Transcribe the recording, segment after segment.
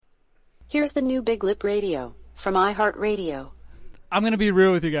Here's the new Big Lip Radio from iHeartRadio. I'm going to be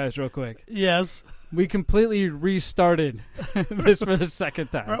real with you guys real quick. Yes. We completely restarted this for the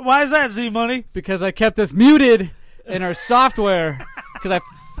second time. Why is that, Z-Money? Because I kept us muted in our software because I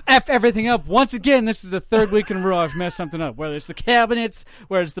F everything up. Once again, this is the third week in a row I've messed something up. Whether it's the cabinets,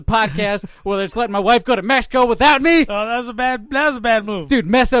 whether it's the podcast, whether it's letting my wife go to Mexico without me. Oh, that was a bad move. Dude,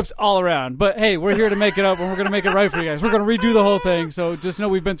 mess ups all around. But hey, we're here to make it up, and we're going to make it right for you guys. We're going to redo the whole thing. So just know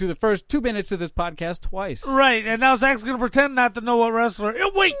we've been through the first 2 minutes of this podcast twice. Right, and now Zach's going to pretend not to know what wrestler.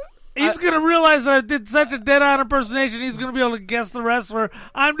 Wait! He's going to realize that I did such a dead-on impersonation, he's going to be able to guess the wrestler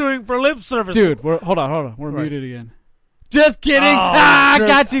I'm doing for lip service. Dude, hold on. We're muted again. Just kidding. I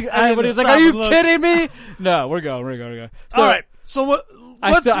got you. Everybody's like, are you kidding me? No, we're going. So, all right. So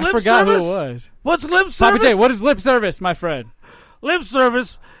what's lip service? I forgot who it was. What's lip service? Papa J, what is lip service, my friend? Lip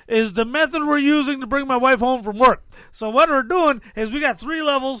service is the method we're using to bring my wife home from work. So what we're doing is we got 3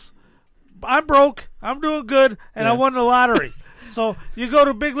 levels. I'm broke. I'm doing good. And I won the lottery. So you go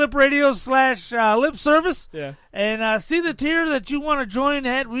to Big Lip Radio / lip service and see the tier that you want to join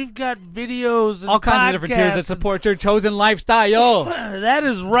at. We've got videos and all kinds of different tiers that support your chosen lifestyle. That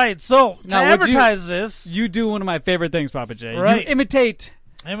is right. So to advertise this, you do one of my favorite things, Papa J. Right. You imitate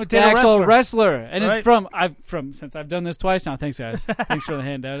the actual wrestler. And it's from since I've done this twice now. Thanks, guys. Thanks for the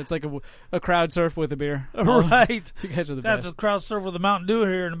handout. It's like a crowd surf with a beer. Right. You guys are the best. That's a crowd surf with a Mountain Dew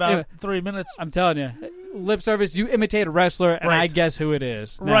here in about 3 minutes. I'm telling you. Lip service, you imitate a wrestler, and I guess who it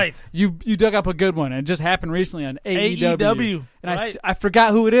is. Now, right. You dug up a good one, and it just happened recently on AEW. And right. I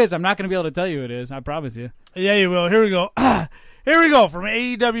forgot who it is. I'm not going to be able to tell you who it is. I promise you. Yeah, you will. Here we go. Here we go from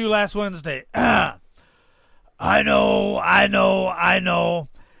AEW last Wednesday. I know.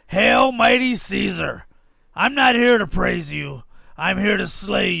 Hail, mighty Caesar. I'm not here to praise you. I'm here to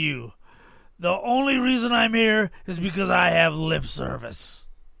slay you. The only reason I'm here is because I have lip service.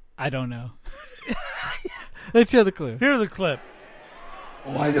 I don't know. Let's hear the clip. Hear the clip.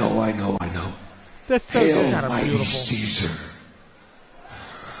 Oh, I know. That's so Hail, good. mighty beautiful. Caesar.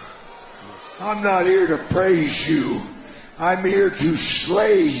 I'm not here to praise you. I'm here to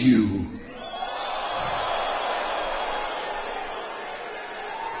slay you.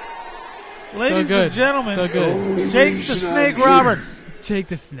 Ladies and gentlemen, so good. Jake the Snake Roberts. Jake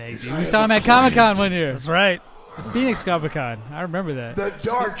the Snake, dude. We saw him at Comic-Con one year. That's right. Phoenix Comic-Con. I remember that. The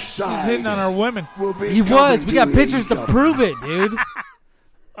dark side. He's hitting on our women. He was. We got pictures to prove it, dude.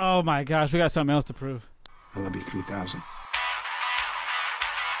 Oh, my gosh. We got something else to prove. I love you 3,000.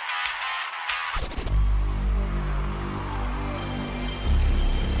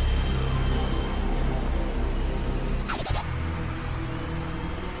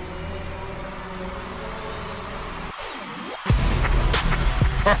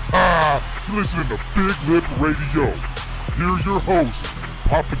 Listening to Big Lip Radio. Here are your hosts,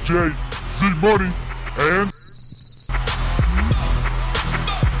 Papa J, Z-Money, and...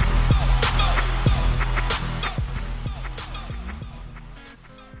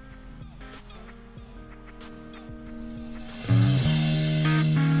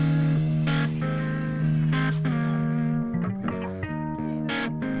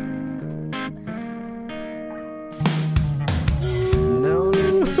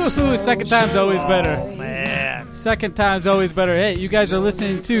 Second time's always better. Oh, man. Second time's always better. Hey, you guys are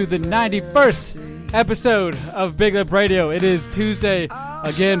listening to the 91st episode of Big Lip Radio. It is Tuesday.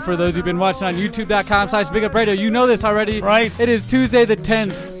 Again, for those who've been watching on youtube.com/Big Lip Radio, you know this already. Right. It is Tuesday the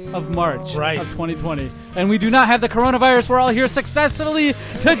 10th of March of 2020. And we do not have the coronavirus. We're all here successfully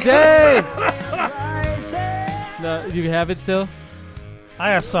today. No, you have it still?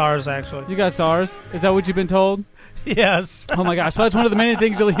 I got SARS, actually. You got SARS? Is that what you've been told? Yes. Oh, my gosh. Well, that's one of the many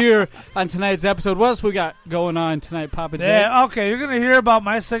things you'll hear on tonight's episode. What else we got going on tonight, Papa J? Yeah, okay. You're going to hear about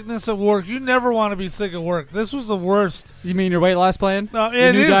my sickness at work. You never want to be sick at work. This was the worst. You mean your weight loss plan? No,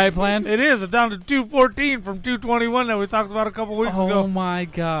 your new diet plan? It is. I'm down to 214 from 221 that we talked about a couple weeks ago. Oh, my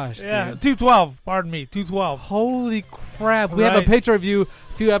gosh. Yeah, dude. 212. Pardon me, 212. Holy crap. We have a picture of you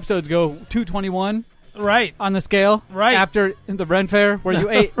a few episodes ago, 221. Right. On the scale. Right. After the Ren Fair where you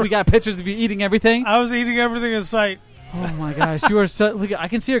ate. We got pictures of you eating everything. I was eating everything in sight. Oh, my gosh. You are so... Look, I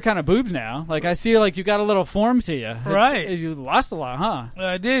can see your kind of boobs now. Like, I see like you got a little form to you. Right. You lost a lot, huh?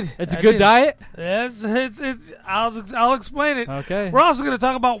 I did. It's a good diet? Yeah, I'll explain it. Okay. We're also going to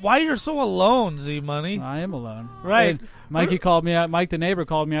talk about why you're so alone, Z-Money. I am alone. Right. And Mikey called me out. Mike, the neighbor,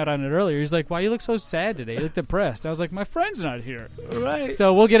 called me out on it earlier. He's like, "Why you look so sad today? You look depressed." I was like, "My friend's not here." Right.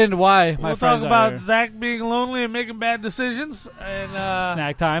 So we'll get into why my friend's not here. We'll talk about Zach being lonely and making bad decisions. And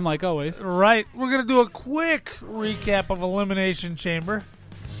snack time, like always. Right. We're going to do a quick recap of Elimination Chamber.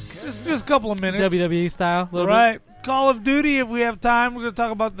 Just a couple of minutes. WWE style. Right. Bit. Call of Duty. If we have time, we're going to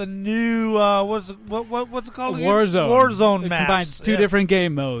talk about the new what's it called? again? Warzone. Warzone It maps. combines two Yes. different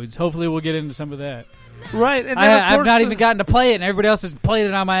game modes. Hopefully, we'll get into some of that. Right, and then of I've course not the- even gotten to play it, and everybody else has played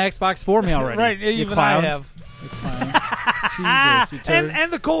it on my Xbox for me already. Right, You even clowns. I have. You clowns. Jesus, you turd.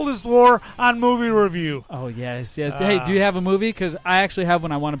 And the coldest war on movie review. Oh, yes. Hey, do you have a movie? Because I actually have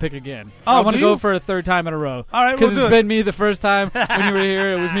one I want to pick again. Oh, I want to do go you? for a third time in a row. All right, Because we'll do it's it. been me the first time when you were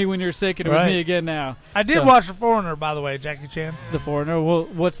here. It was me when you were sick, and it was Right. me again now. I did So, watch The Foreigner, by the way, Jackie Chan. The Foreigner. Well,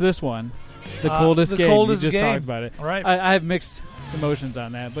 what's this one? The coldest The game. Coldest You just Game. talked about it. Right. I have mixed emotions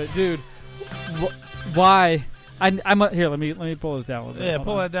on that. But, dude, why? I'm here. Let me pull this down a little bit. Yeah, Hold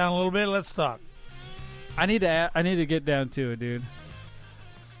pull on. that down a little bit. Let's talk. I need to get down to it, dude.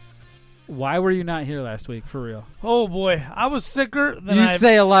 Why were you not here last week, for real? Oh, boy. I was sicker than You I've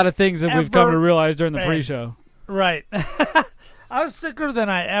say a lot of things that we've come ever to realize during the been. pre-show. Right. I was sicker than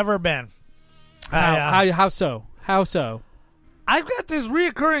I ever been. How so? How so? I've got this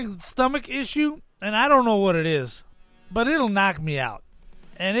reoccurring stomach issue, and I don't know what it is, but it'll knock me out.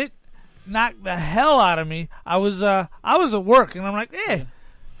 And it knocked the hell out of me. I was at work, and I'm like, hey,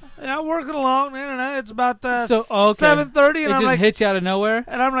 I'm working along. It's about 7:30, and It I'm just like, hits you out of nowhere.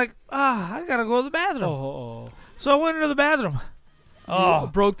 and I'm like, I gotta go to the bathroom. Oh, So I went into the bathroom. you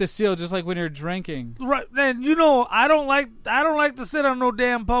broke the seal just like when you're drinking. Right, and I don't like to sit on no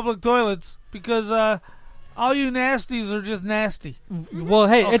damn public toilets because all you nasties are just nasty. Well,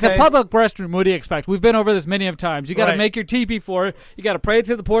 hey, it's a Okay. public restroom. What do you expect? We've been over this many of times. You got to Right. make your teepee for it. You got to pray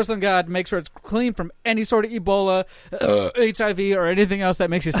to the porcelain god to make sure it's clean from any sort of Ebola, HIV, or anything else that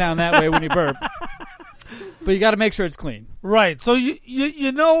makes you sound that way when you burp. But you got to make sure it's clean. Right. So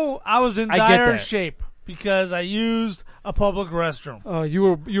I was in I get dire that. shape because I used a public restroom. Oh,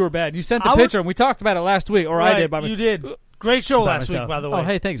 you were bad. You sent the I was- picture, and we talked about it last week, or I Right, did. By you did. Great show by last myself. week, by the way. Oh,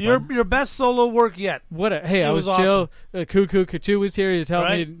 hey, thanks, Your bud. your best solo work yet. Hey, It I was was chill. Cuckoo Kachu was here. He was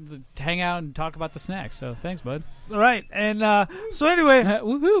helping Right. me to hang out and talk about the snacks. So thanks, bud. Right. And so anyway,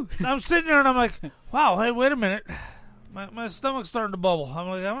 Woohoo! I'm sitting there and I'm like, wow, hey, wait a minute. My stomach's starting to bubble. I'm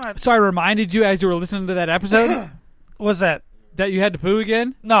like, I'm not. So I reminded you as you were listening to that episode What's that? that you had to poo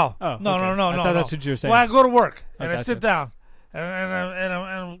again. No. Oh, no, okay. no. I thought that's what you were saying. Well, I go to work and I gotcha. sit down and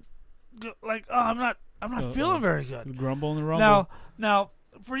I'm like, I'm not feeling very good. Grumble in the rumble. Now,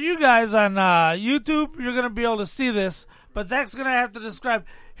 for you guys on YouTube, you're gonna be able to see this, but Zach's gonna have to describe.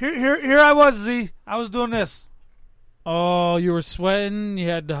 Here I was, Z. I was doing this, Oh, you were sweating. You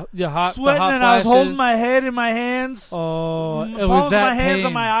had the hot sweating, the hot and I was flashes. holding my head in my hands. Oh, it palms was of that my hands pain.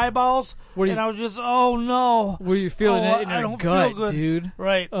 on my eyeballs, Were you- and I was just, oh no, Were you feeling Oh, it in I your don't gut, feel good. dude?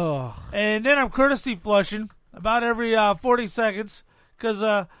 right. Oh, And then I'm courtesy flushing about every 40 seconds because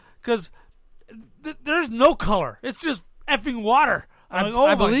there's no color. It's just effing water. I'm like, oh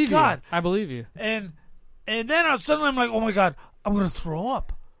I my believe god. you. I believe you. And then suddenly I'm like, oh my god, I'm gonna throw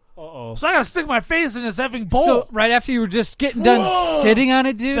up. Uh-oh. So I gotta stick my face in this effing bowl. So right after you were just getting done Whoa! sitting on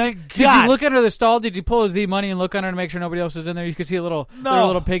it, dude. Thank Did God. you look under the stall? Did you pull a Z money and look under to make sure nobody else is in there? You could see there were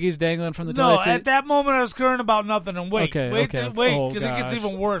little piggies dangling from the no, toilet. at that moment I was caring about nothing. And wait, Okay, wait, okay. wait, Oh, because it gets gosh.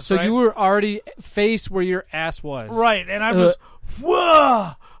 even worse. So right? you were already face where your ass was. right, and I was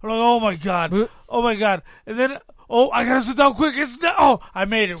whoa. I'm like, oh my god, and then I gotta sit down quick. I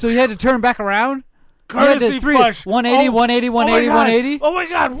made it. So you had to turn back around? You had Courtesy to three- flush. 180, 180, 180, 180? Oh my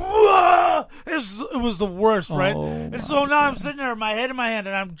god! Whoa! It was the worst, right? Oh, And so now I'm sitting there, my head in my hand,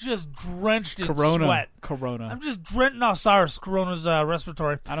 and I'm just drenched in Corona. sweat. Corona. I'm just drenched. No, SARS. Corona's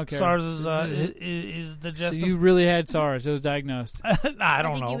respiratory. I don't care. SARS is So digestive. you really had SARS. It was diagnosed. Nah, I I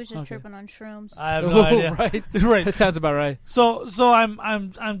don't think know. he was just tripping on shrooms. I have no idea. Right. Right. That sounds about right. So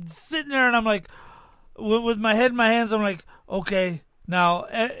I'm sitting there, and I'm like, with my head in my hands, I'm like, okay. Now,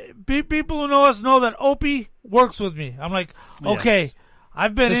 people who know us know that Opie works with me. I'm like, okay, Yes.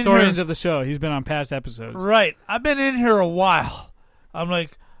 I've been Historians in here. of the show. He's been on past episodes. Right, I've been in here a while. I'm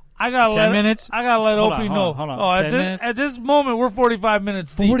like, I gotta 10 let minutes? I gotta let Hold on, Opie hold know. on, hold on. Oh, 10 minutes? at this moment, we're 45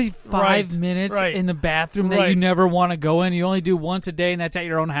 minutes deep. 45 Right, minutes right. in the bathroom that Right. you never want to go in. You only do once a day, and that's at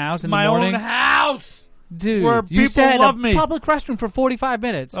your own house in my the morning. own house. Dude, where you people sat love in a me. public restroom for 45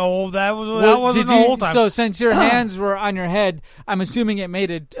 minutes. Oh, that Well, wasn't did the you, whole time. So since your hands were on your head, I'm assuming it made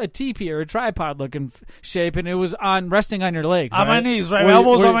a teepee or a tripod looking shape, and it was resting on your legs. On my right? knees, right?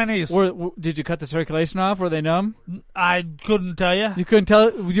 Elbows on my knees. Did you cut the circulation off? Were they numb? I couldn't tell you. You couldn't tell.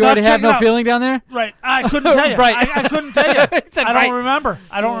 You No, already check had it no out. feeling down there. Right. I couldn't tell you. Right. I couldn't tell you. It said I right. don't remember.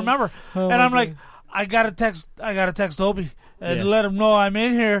 I don't remember. Oh, and I'm my like, I gotta text Opie and Yeah. let him know I'm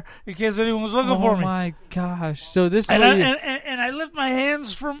in here in case anyone's looking for me. Oh my gosh! So this is And what I, you- and I lift my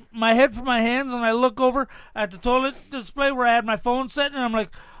hands from my head from my hands, and I look over at the toilet display where I had my phone set, and I'm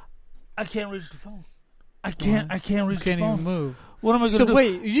like, I can't reach the phone. I can't reach You the can't phone. even move. What am I going to So do?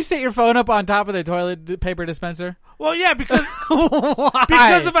 wait, you set your phone up on top of the toilet paper dispenser? Well, yeah, because Why?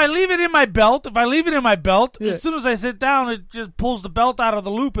 because if I leave it in my belt, Yeah. as soon as I sit down, it just pulls the belt out of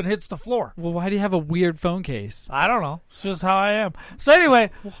the loop and hits the floor. Well, why do you have a weird phone case? I don't know. It's just how I am. So anyway,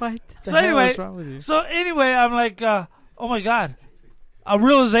 What the So hell anyway- is wrong with you? so anyway, I'm like, oh my God, a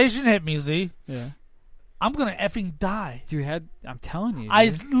realization hit me. Z, Yeah. I'm gonna effing die. I'm telling you. I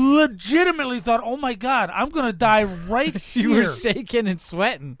dude. legitimately thought, oh my God, I'm gonna die right here. You were shaking and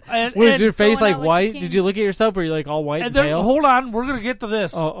sweating. And- Was and- your face Going like out like white? a king. Did you look at yourself? Were you like all white and, And then pale? hold on, we're gonna get to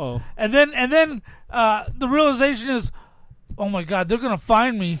this. Oh. And then the realization is, oh my God, they're gonna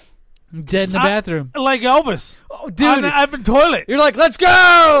find me I'm dead in the bathroom. like Elvis Oh, on dude. the effing toilet. You're like, let's go!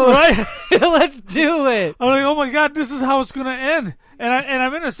 Right? Let's do it. I'm like, oh my God, this is how it's gonna end. And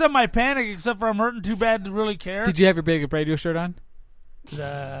I'm in a semi-panic, except for I'm hurting too bad to really care. Did you have your Big Up Radio shirt on?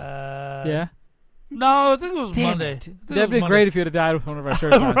 Yeah. Yeah. No, I think it was Damn Monday. it. I think it That'd was been great if you would have died with one of our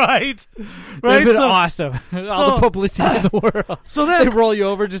shirts Monday. on. Right. That'd Right. been So, awesome. All so- the publicity in the world. so They then, roll you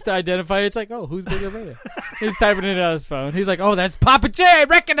over just to identify. It's like, oh, who's Big Up Radio? He's typing it on his phone. He's like, oh, that's Papa J. I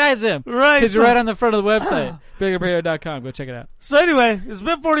recognize him. right. Because So, you're right on the front of the website, BigUpRadio.com. Go check it out. so anyway, it's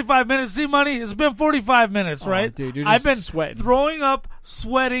been 45 minutes. See, money. It's been 45 minutes, right? Oh, dude, you're I've just been sweating. throwing up,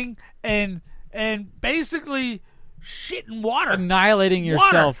 sweating, and basically shitting water. Annihilating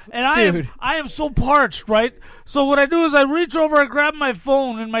yourself. Water. And dude. I am so parched, right? So what I do is I reach over, I grab my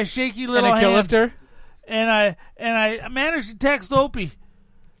phone in my shaky And little a kill hand, lifter? and I managed to text Opie.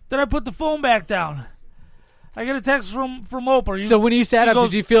 Then I put the phone back down. I get a text from Opie. So when you sat he up, goes-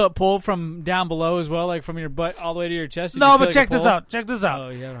 did you feel it pull from down below as well, like from your butt all the way to your chest? Did No, you feel but like check it this pulled? out. Check this out. Oh,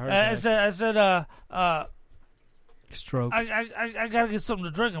 you had a heart I attack. said, Stroke. I gotta get something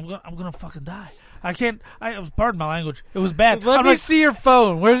to drink. I'm gonna fucking die. I can't. Pardon my language. It was bad. Let I'm me like, see your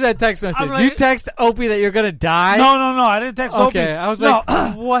phone. Where's that text message? I'm Did you like- text Opie that you're gonna die? No, I didn't text Opie. Okay, I was No.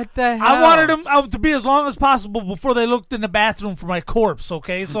 like, what the hell? I wanted them to be as long as possible before they looked in the bathroom for my corpse,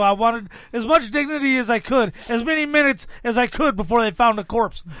 okay? So I wanted as much dignity as I could, as many minutes as I could before they found a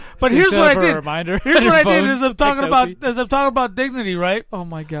corpse. But So you here's set what I up a did. reminder Here's on what your I phone, did as I'm text talking Opie. about dignity, right? Oh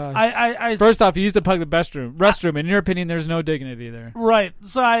my gosh. I First off, you used to plug the restroom. In your opinion, there's no dignity there. right.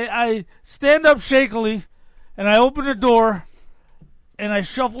 So I stand up shakily, and I open the door, and I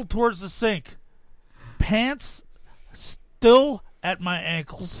shuffle towards the sink. Pants still at my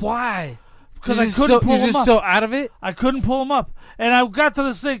ankles. Why? Because I couldn't pull You're them just up. so out of it. I couldn't pull them up, and I got to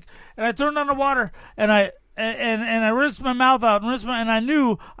the sink, and I turned on the water, and I rinsed my mouth out, and I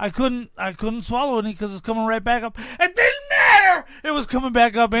knew I couldn't swallow any because it's coming right back up. It didn't matter; it was coming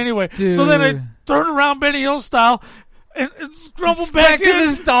back up anyway. So then I Dude. turned around Benny Hill style, and scrumbled Back back in the in,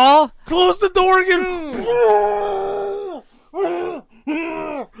 stall. closed the door again.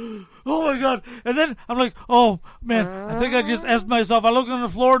 Oh my God. And then I'm like, oh man, I think I just asked myself. I look on the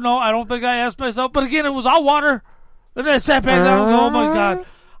floor. No, I don't think I asked myself. But again, it was all water. And then I sat back down and go, oh my God.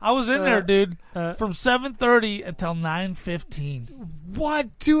 I was in there, dude, from 7:30 until 9:15.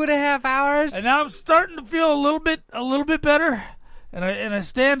 What? 2.5 hours? And now I'm starting to feel a little bit better. And I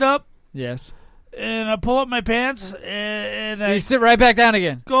stand up Yes. and I pull up my pants and I You sit right back down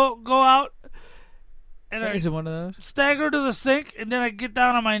again. go out and I Is it one of those? stagger to the sink, and then I get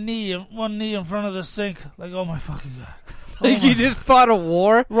down on my knee, one knee in front of the sink, like, oh my fucking God. Like you just fought a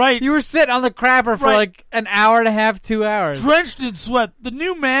war? Right. You were sitting on the crapper for Right. like an hour and a half, 2 hours. Drenched in sweat. The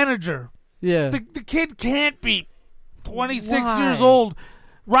new manager, Yeah. the kid can't be 26 Why? years old.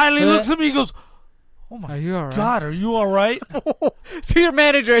 Riley Uh, looks at me, he goes, oh my Are you all right? God, are you all right? So your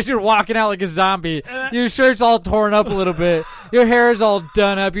manager, as you're walking out like a zombie, your shirt's all torn up a little bit, your hair is all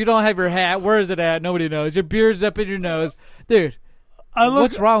done up, you don't have your hat. Where is it at? Nobody knows. Your beard's up in your nose, dude. I look,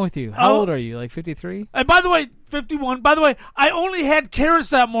 What's wrong with you? How I- old are you? Like 53? And by the way, 51. By the way, I only had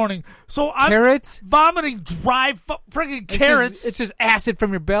carrots that morning, so I'm Carrots? vomiting dry freaking It's carrots. It's just acid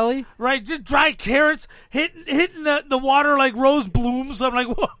from your belly. Right, just dry carrots hitting the water like rose blooms. I'm like,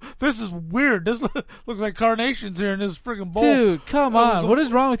 whoa, this is weird. This looks like carnations here in this freaking bowl. Dude, come That was on. What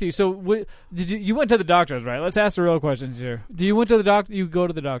is wrong with you? So, did you went to the doctors, right? Let's ask the real questions here. Do you went to the doctor? You go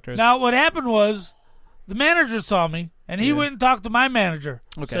to the doctor. Now, what happened was the manager saw me, and he Yeah. went and talked to my manager.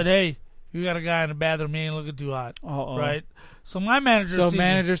 Okay. Said, hey, you got a guy in the bathroom. He ain't looking too hot. Uh-oh. Right? So my manager So sees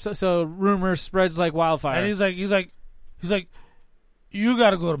manager, so rumor spreads like me, wildfire. and he's like, you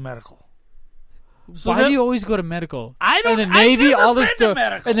got to go to medical. So Why then- do you always go to medical? I don't- In the I've Navy, never all the been to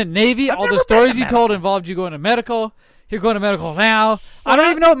medical. In the Navy, I've all never the been stories to you told involved you going to medical. You're going to medical now. I don't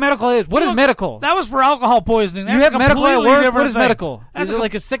that- even know what medical is. What is Look, medical? That was for alcohol poisoning. You That's have a medical at completely work? different What is thing. medical? That's Is it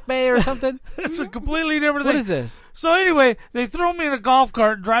like a sick bay or something? It's a completely different What thing. is this? So anyway, they throw me in a golf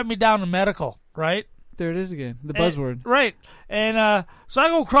cart and drive me down to medical, right? there it is again. The buzzword. Right. And so I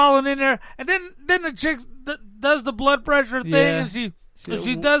go crawling in there, and then the chick does the blood pressure thing, Yeah. and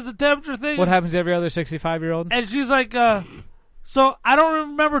she does the temperature thing. What happens to every other 65-year-old? And she's like, so I don't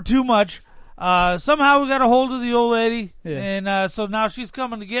remember too much. Somehow we got a hold of the old lady, Yeah. and so now she's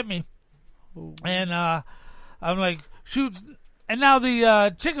coming to get me. And I'm like, shoot. And now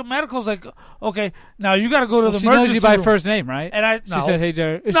the chick at medical's like, okay, now you got to go to the She emergency knows you by room. first name, right? And She said, "Hey,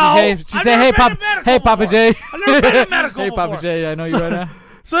 Jerry." She No, said, I've "Hey, never Pop, been in medical hey, Papa before. J." I've never been in medical Hey, before. Papa J. I know you right now.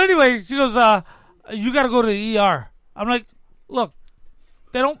 So anyway, she goes, you got to go to the ER. I'm like, look,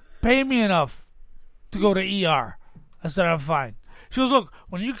 they don't pay me enough to go to ER. I said, I'm fine. She goes, look,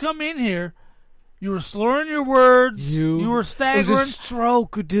 when you come in here, you were slurring your words. You were It staggering. was a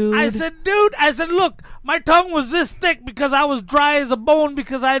stroke, dude. I said, look, my tongue was this thick because I was dry as a bone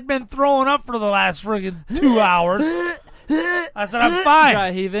because I had been throwing up for the last friggin' 2 hours. I said, I'm fine.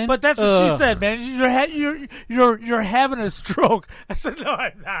 Dry heaving. But that's what she Ugh. said, man. You're having a stroke. I said, no,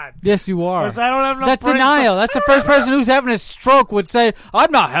 I'm not. Yes, you are. I said, I don't have enough That's brain denial. cells. That's the first person who's having a stroke would say,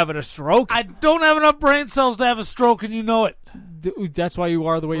 "I'm not having a stroke." I don't have enough brain cells to have a stroke, and you know it. That's why you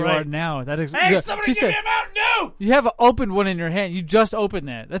are the way you Right. are now. That is. Hey, he somebody give said, me a Mountain Dew! You have an open one in your hand. You just opened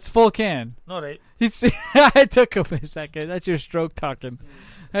that. That's full can. No, they. It took him a second. That's your stroke talking.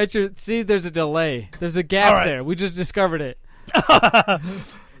 See, there's a delay. There's a gap All right. there. We just discovered it. All right,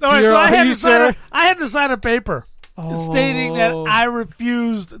 so Are you sure? I had to sign a paper stating that I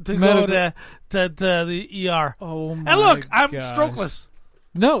refused to Medical- go to the ER. Oh my And look, I'm gosh. strokeless.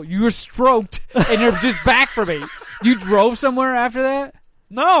 No, you were stroked, and you're just back from it. You drove somewhere after that?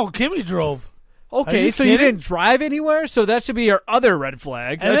 No, Kimmy drove. Okay, you so you kidding? didn't drive anywhere? So that should be your other red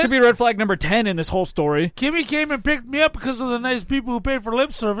flag. And That should then- be red flag number 10 in this whole story. Kimmy came and picked me up because of the nice people who pay for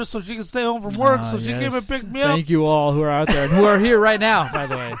lip service so she could stay home from work. Ah, So she yes. came and picked me up. Thank you all who are out there and who are here right now, by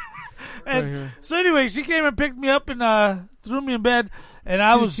the way. And Right here. so anyway, she came and picked me up and threw me in bed, and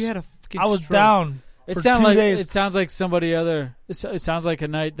I Dude, was she had a fucking I was stroke. down. It for sounds 2 like days. it sounds like somebody other. It sounds like a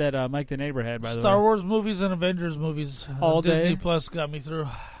night that Mike the Neighbor had. By the Star way, Wars movies and Avengers movies. All Disney day? Plus got me through.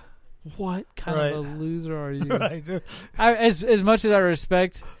 what kind Right. of a loser are you? Right. As much as I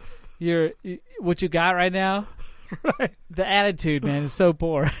respect what you got right now, Right. the attitude, man, is so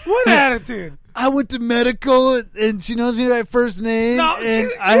poor. What attitude? I went to medical, and she knows me by first name, No, and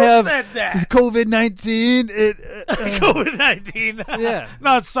you I have said that. COVID-19. COVID-19. Yeah.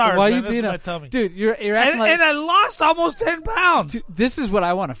 No, it's SARS. Why man. you This being is a my tummy. dude? You're acting And, like. and I lost almost 10 pounds. Dude, this is what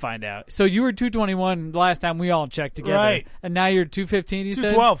I want to find out. So you were 221 last time we all checked together, Right. And now you're 215. You said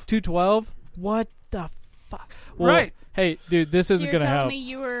 212. 212. What the fuck? Well, Right. Hey, dude, this So isn't you're gonna telling help. me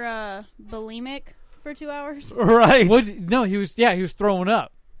you were bulimic for 2 hours? Right. No, he was. Yeah, he was throwing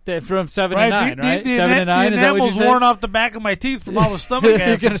up. From 7 Right. to 9, right? The 7 to 9. The Is that what you enamel's said? worn off the back of my teeth from all the stomach You're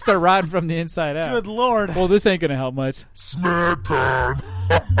acid. gonna start rotting from the inside out. Good Lord. Well, this ain't gonna help much. Snack time.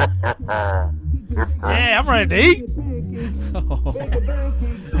 Yeah, I'm ready to eat.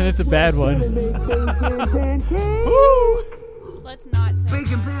 And it's a bad one. Woo. Let's not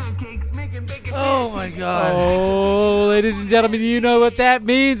touch on Oh, my God. Oh, ladies and gentlemen, you know what that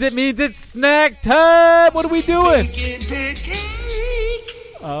means. It means it's snack time. What are we doing?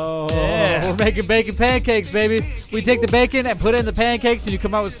 Oh, Yeah. we're making bacon pancakes, baby. We take the bacon and put it in the pancakes, and you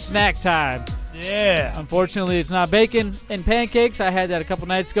come out with snack time. Yeah. Unfortunately, it's not bacon and pancakes. I had that a couple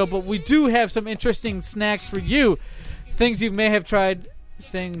nights ago, but we do have some interesting snacks for you. Things you may have tried,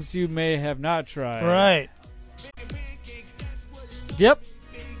 things you may have not tried. Right. Yep.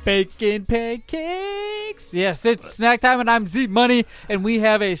 Bacon pancakes. Yes, it's snack time, and I'm Z Money, and we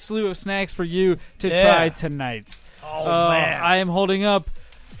have a slew of snacks for you to Yeah. try tonight. Oh, man. I am holding up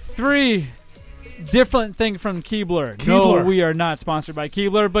 3 different things from Keebler. No, Keebler. we are not sponsored by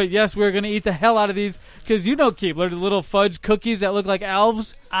Keebler, but yes, we're going to eat the hell out of these because you know Keebler, the little fudge cookies that look like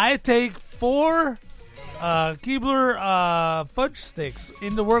elves. I take 4 Keebler fudge sticks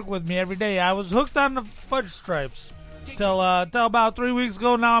into work with me every day. I was hooked on the fudge stripes till about 3 weeks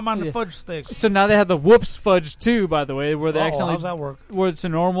ago. Now I'm on the Yeah. fudge sticks. So now they have the Whoops fudge too, by the way, where they How's actually that work? where it's a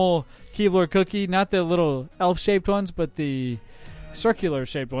normal Keebler cookie, not the little elf-shaped ones, but the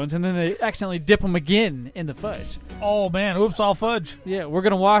circular-shaped ones, and then they accidentally dip them again in the fudge. Oh, man. Oops, all fudge. Yeah, we're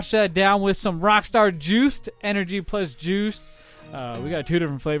going to wash that down with some Rockstar Juiced, Energy Plus Juice. We got 2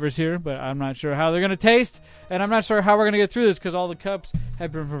 different flavors here, but I'm not sure how they're going to taste, and I'm not sure how we're going to get through this because all the cups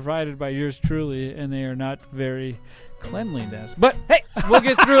have been provided by yours truly, and they are not very cleanliness. But, hey, we'll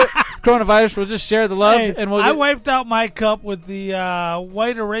get through it. coronavirus. We'll just share the love, Hey, and we'll. I wiped out my cup with the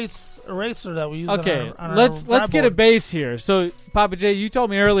white eraser that we use. Okay, on our let's get a fryboard. base here. So, Papa J, you told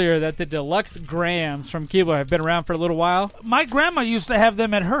me earlier that the deluxe grams from Keebler have been around for a little while. My grandma used to have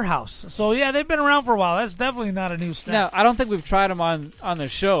them at her house, so yeah, they've been around for a while. That's definitely not a new snack. Now, I don't think we've tried them on the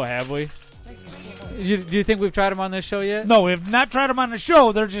show, have we? Do you think we've tried them on this show yet? No, we have not tried them on the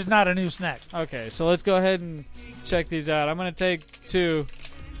show. They're just not a new snack. Okay, so let's go ahead and check these out. I'm going to take 2.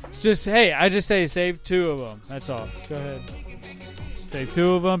 I just say save 2 of them. That's all. Go ahead. Save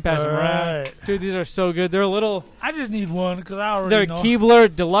 2 of them, pass them around. Right. Dude, these are so good. They're little. I just need one because I already They're know.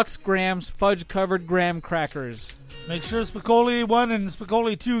 Keebler Deluxe Grams fudge-covered graham crackers. Make sure Spicoli 1 and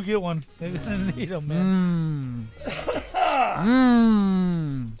Spicoli 2 get one. They're going to need them, man.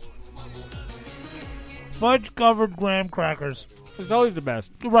 Fudge-covered graham crackers. It's always the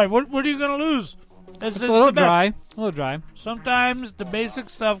best. Right, what are you going to lose? It's a little the best. dry. A little dry. Sometimes the basic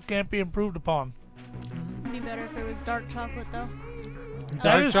stuff can't be improved upon. It'd be better if it was dark chocolate, though. That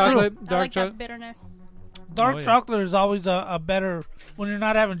Dark is chocolate. I Dark like that chocolate. bitterness. Dark Oh, yeah. chocolate is always a better, when you're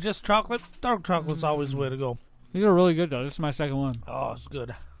not having just chocolate, dark chocolate's always the way to go. These are really good, though. This is my second one. Oh, it's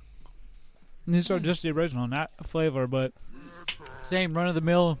good. These are just the original, not a flavor, but same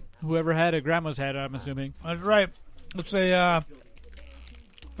run-of-the-mill. Whoever had it, grandma's had it, I'm assuming. That's right. It's a,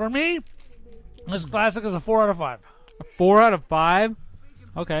 for me, this classic is a 4 out of 5. 4 out of 5?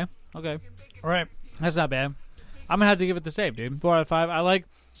 Okay. Right. That's not bad. I'm going to have to give it the same, dude. 4 out of 5.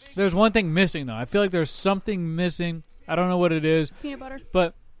 There's one thing missing, though. I feel like there's something missing. I don't know what it is, Peanut butter.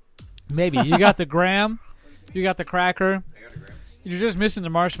 but maybe. You got the graham. You got the cracker. You're just missing the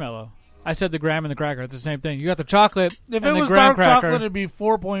marshmallow. I said the graham and the cracker. It's the same thing. You got the chocolate If and it the was graham dark cracker. chocolate, it'd be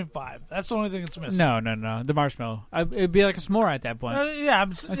 4.5. That's the only thing it's missing. No. The marshmallow. It'd be like a s'more at that point.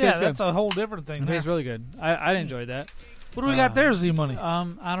 That's good. a whole different thing. It tastes really good. I enjoyed that. What do we got there, Z-Money?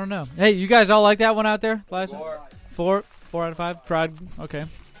 I don't know. Hey, you guys all like that one out there? Last 4 out of 5. Tried. Okay.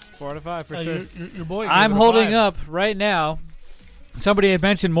 4 out of 5 for sure. Your boy. gave I'm it a holding 5. up right now. Somebody had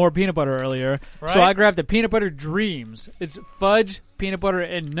mentioned more peanut butter earlier, so Right. I grabbed the Peanut Butter Dreams. It's fudge, peanut butter,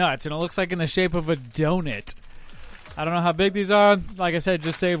 and nuts, and it looks like in the shape of a donut. I don't know how big these are. Like I said,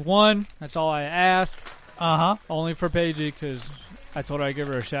 just save 1. That's all I asked. Only for Paigey, because I told her I'd give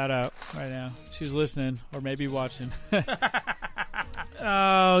her a shout out right now. She's listening, or maybe watching.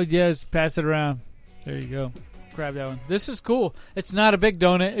 Oh, yes. Pass it around. There you go. Grab that one. This is cool. It's not a big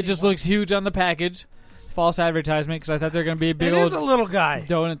donut. It just looks huge on the package. False advertisement, because I thought they were going to be a big It old is a little guy.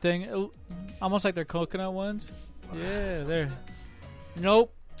 donut thing. Almost like they're coconut ones. Yeah, they're.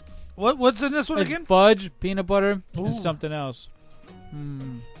 Nope. What's in this one It's again? fudge, peanut butter, Ooh. and something else.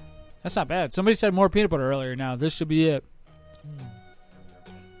 That's not bad. Somebody said more peanut butter earlier. Now, this should be it.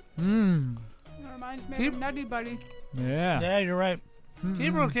 That reminds me Keep- of Nutty Buddy. Yeah. Yeah, you're right.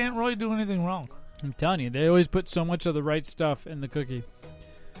 Keebler can't really do anything wrong. I'm telling you, they always put so much of the right stuff in the cookie.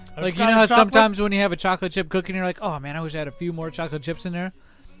 Like, It's you know got how a chocolate- sometimes when you have a chocolate chip cookie and you're like, oh, man, I wish I had a few more chocolate chips in there?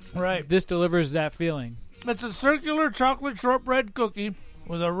 Right. This delivers that feeling. It's a circular chocolate shortbread cookie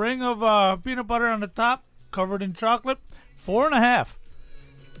with a ring of peanut butter on the top, covered in chocolate. 4.5.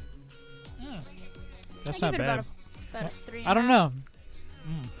 That's I not give it bad. about a 3. I don't know.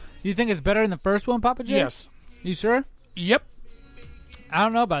 You think it's better than the first one, Papa J? Yes. You sure? Yep. I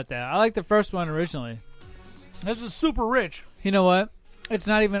don't know about that. I like the first one originally. This is super rich. You know what? It's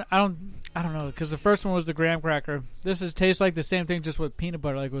not even. I don't know, because the first one was the graham cracker. This tastes like the same thing, just with peanut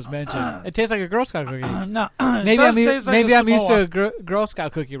butter, like was mentioned. It tastes like a Girl Scout cookie. No, Maybe I'm used to Samoa. a Girl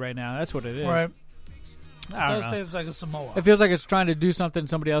Scout cookie right now. That's what it is. Right. I don't It does know. taste like a Samoa. It feels like it's trying to do something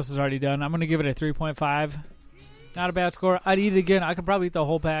somebody else has already done. I'm going to give it a 3.5. Not a bad score. I'd eat it again. I could probably eat the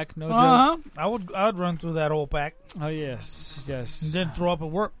whole pack. No joke. I'd run through that whole pack Oh yes. and Yes. then throw up at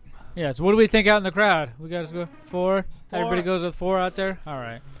work. Yeah. So what do we think out in the crowd? We got to go 4. Everybody goes with 4 out there. All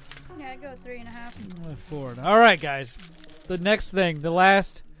right. Yeah, I go 3.5. 4. All right, guys. The next thing, the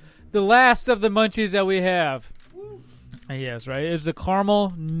last of the munchies that we have. Yes, right. Is the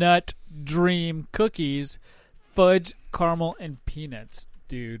caramel nut dream cookies, fudge, caramel, and peanuts,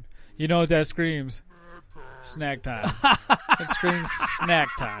 dude. You know what that screams? Snack time. It screams snack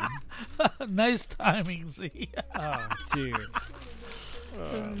time. Nice timing, Z. Oh, dude.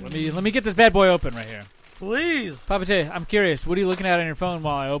 Let me get this bad boy open right here. Please. Papa J, I'm curious. What are you looking at on your phone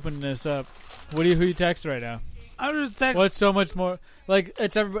while I open this up? Who you text right now? I just text. What's so much more? Like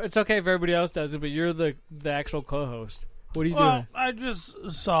it's okay if everybody else does it, but you're the actual co-host. What are you Well, doing? I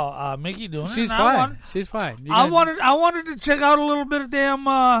just saw Mickey doing it. She's and fine. She's fine. You I got- wanted to check out a little bit of damn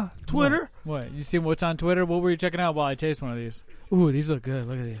Twitter. What? You see what's on Twitter? What were you checking out while I taste one of these? Ooh, these look good.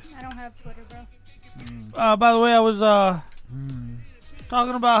 Look at these. I don't have Twitter, bro. By the way, I was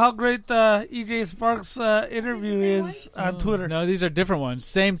Talking about how great the EJ Sparks interview is on Twitter. No, these are different ones.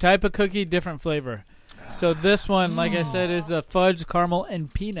 Same type of cookie, different flavor. So this one, like I said, is fudge, caramel,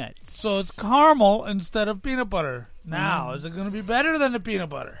 and peanuts. So it's caramel instead of peanut butter. Now, is it going to be better than the peanut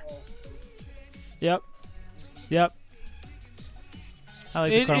butter? Yep. I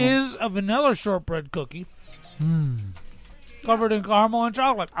like the It caramel. is a vanilla shortbread cookie covered in caramel and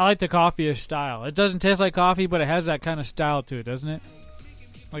chocolate. I like the coffee-ish style. It doesn't taste like coffee, but it has that kind of style to it, doesn't it?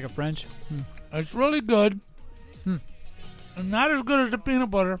 Like a French. It's really good. And not as good as the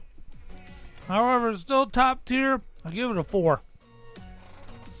peanut butter. However, it's still top tier. I'll give it a 4.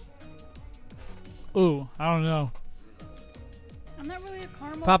 Ooh, I don't know. I'm not really a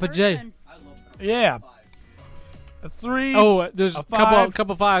caramel Papa J. person. Yeah. A 3. Oh, there's A a 5.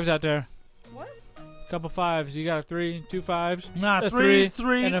 couple fives out there. What? Couple fives. You got a 3, 2 5s? Nah, a 3,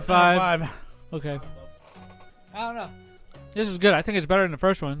 and a 5. Okay. I don't know. This is good. I think it's better than the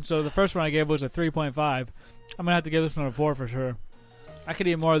first one. So the first one I gave was a 3.5. I'm going to have to give this one a 4 for sure. I could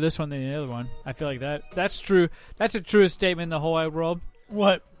eat more of this one than the other one. I feel like that's true. That's the truest statement in the whole wide world.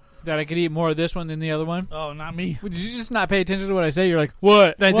 What? That I could eat more of this one than the other one. Oh, not me. Did you just not pay attention to what I say? You're like,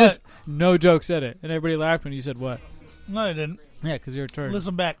 what? And I What? just, no joke, said it. And everybody laughed when you said what. No, I didn't. Yeah, because you're a turd.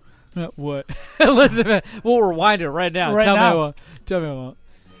 Listen back. What? Listen, we'll rewind it right now. Right Tell now. me what. Tell me what.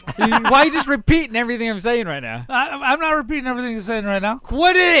 Why are you just repeating everything I'm saying right now? I'm not repeating everything you're saying right now.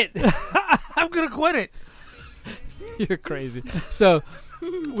 Quit it! I'm going to quit it. You're crazy. So,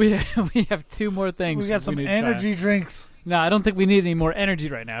 we have 2 more things. We got some need to try. energy drinks. No, I don't think we need any more energy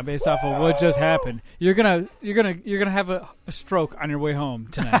right now based off of what just happened. You're gonna have a stroke on your way home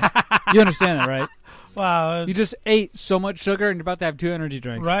tonight. You understand that, right? Wow. You just ate so much sugar and you're about to have 2 energy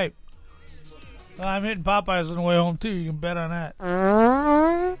drinks. Right. Well, I'm hitting Popeyes on the way home, too. You can bet on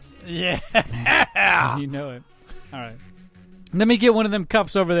that. Yeah. You know it. All right. Let me get one of them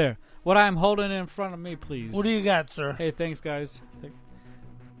cups over there. What I'm holding in front of me, please. What do you got, sir? Hey, thanks, guys.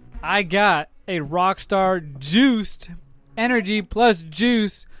 I got a Rockstar Juiced Energy Plus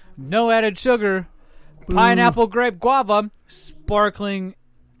Juice, no added sugar, pineapple, grape, guava, sparkling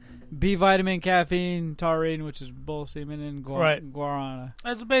B vitamin, caffeine, taurine, which is bull semen, and Right. guarana.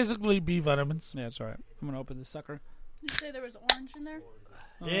 That's basically B vitamins. Yeah, that's all right. I'm going to open this sucker. Did you say there was orange in there?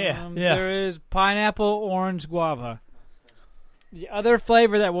 Yeah. There is pineapple, orange, guava. The other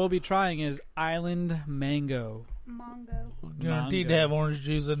flavor that we'll be trying is Island Mango. Mango. Guaranteed to Mango. have orange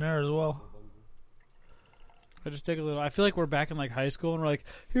juice in there as well. I just take a little. I feel like we're back in like high school and we're like,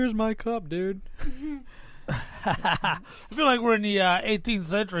 "Here's my cup, dude." I feel like we're in the 18th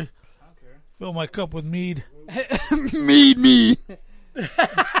century. I don't care. Fill my cup with mead. Me.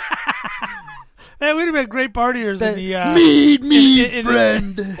 Man, we'd have been great partiers in the Me,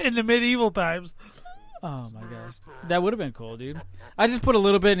 friend. In the medieval times. Oh my gosh, that would have been cool, dude. I just put a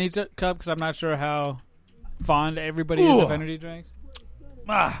little bit in each cup because I'm not sure how fond everybody is of Ooh. energy drinks.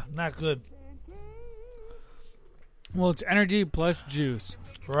 Not good. Well, it's energy plus juice.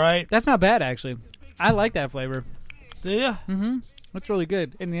 Right? That's not bad, actually. I like that flavor. Do ya? Mm-hmm. That's really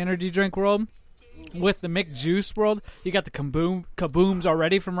good. In the energy drink world, with the McJuice world, you got the kabooms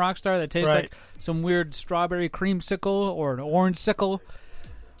already from Rockstar that taste Right. like some weird strawberry creamsicle or an orange sickle.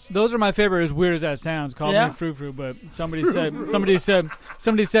 Those are my favorite, as weird as that sounds. Call Yeah. me frou-frou, but somebody said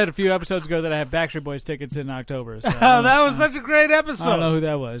a few episodes ago that I have Backstreet Boys tickets in October. So I Oh, don't- that was such a great I episode. don't know who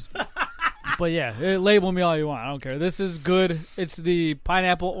that was. But yeah, label me all you want. I don't care. This is good. It's the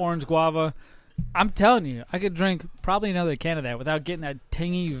pineapple, orange, guava. I'm telling you, I could drink probably another can of that without getting that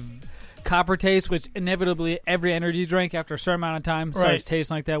tangy copper taste, which inevitably every energy drink after a certain amount of time starts Right.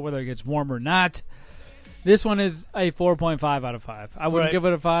 tasting like that, whether it gets warm or not. This one is a 4.5 out of 5. I wouldn't Right. give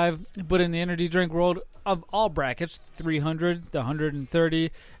it a 5, but in the energy drink world of all brackets, 300, the 130,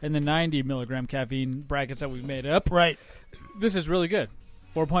 and the 90 milligram caffeine brackets that we've made up, Right. this is really good.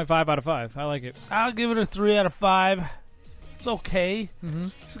 4.5 out of 5. I like it. I'll give it a 3 out of 5. It's okay. Mm-hmm.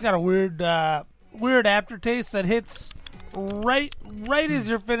 It's got a weird aftertaste that hits right as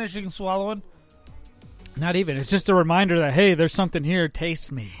you're finishing swallowing. Not even. It's just a reminder that, hey, there's something here.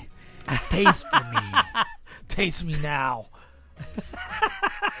 Taste me. Taste me. Taste me now.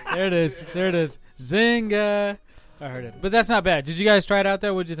 There it is. There it is. Zynga. I heard it. But that's not bad. Did you guys try it out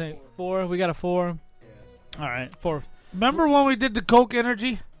there? What'd you think? 4? We got a 4. All right. 4. Remember when we did the Coke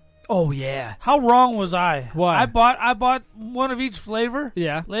Energy? Oh, yeah. How wrong was I? Why? I bought one of each flavor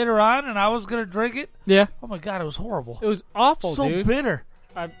Yeah. later on, and I was gonna drink it. Yeah. Oh my god, it was horrible. It was awful, so dude. bitter.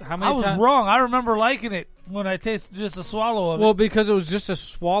 How I many was times? wrong. I remember liking it when I tasted just a swallow of Well, it. because it was just a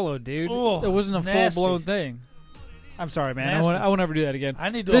swallow, dude. Oh, it wasn't a nasty. full-blown thing. I'm sorry, man. Nasty. I won't ever do that again. I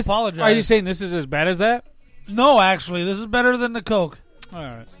need to This- apologize. Are you saying this is as bad as that? No, actually, this is better than the Coke. All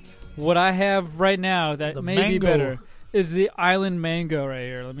right. What I have right now that The may be mango. better is the Island Mango right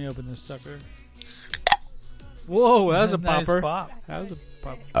here. Let me open this sucker. Whoa, that was a Nice popper. pop. That was a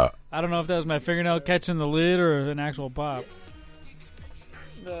pop. I don't know if that was my fingernail catching the lid or an actual pop.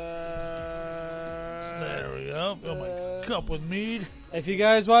 There we go. Fill my cup with mead. If you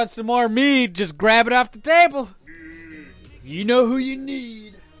guys want some more mead, just grab it off the table. You know who you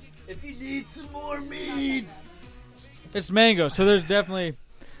need. If you need some more mead. It's mango, so there's definitely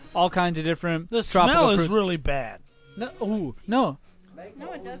all kinds of different The tropical smell is fruits. really bad. No, ooh, no,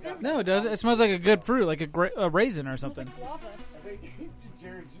 No, it doesn't. no, it doesn't. It smells like a good fruit, like a raisin or It smells something. like guava.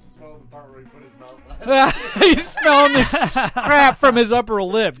 Jared's just smelling the part where he put his mouth on. He's smelling the scrap from his upper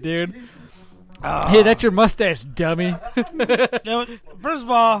lip, dude. Hey, that's your mustache, dummy. You know, first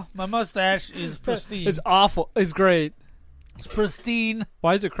of all, my mustache is pristine. It's awful. It's great. It's pristine.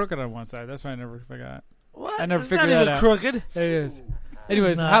 Why is it crooked on one side? That's what I never forgot. What? I never It's figured not that even out. crooked. It is.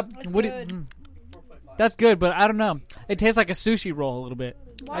 Anyways, not. how, That's what do good. that's good, but I don't know. It tastes like a sushi roll a little bit.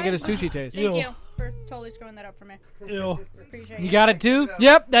 I Why? get a sushi taste. Thank Ew. you for totally screwing that up for me. Ew. Appreciate You got it too?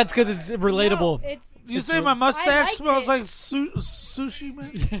 Yep, that's because it's relatable. No, it's You say my mustache liked smells it. like sushi,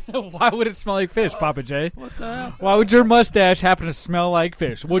 man? Why would it smell like fish, Papa J? What the hell? Why would your mustache happen to smell like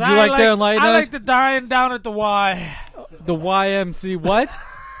fish? Would you I like to enlighten I us? like the dying down at the Y. The YMC what?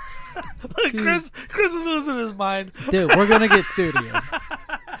 Chris is losing his mind. Dude, we're gonna get sued again.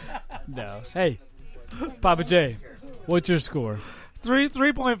 No. Hey, Papa J, what's your score?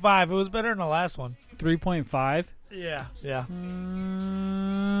 3.5. It was better than the last one. 3.5. Yeah.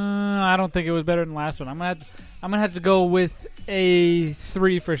 I don't think it was better than the last one. I'm gonna have to go with a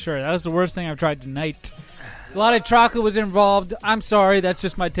 3 for sure. That was the worst thing I've tried tonight. A lot of chocolate was involved. I'm sorry, that's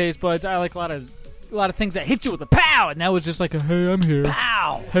just my taste buds. I like a lot of things that hit you with a pow, and that was just like a hey, I'm here.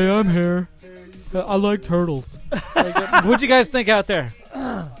 Pow. Hey, I'm here. I like turtles. What'd you guys think out there?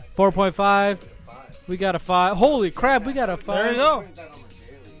 4.5. We got a 5. Holy crap, we got a 5. There you go.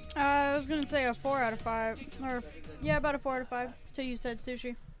 I was gonna say a 4 out of 5, or yeah, about a 4 out of 5. Till you said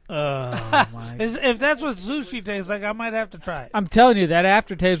sushi. Oh my! If that's what sushi tastes like, I might have to try it. I'm telling you, that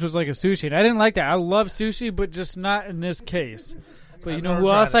aftertaste was like a sushi, and I didn't like that. I love sushi, but just not in this case. But you know never who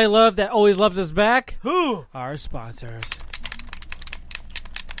tried else it. I love that always loves us back? Who? Our sponsors.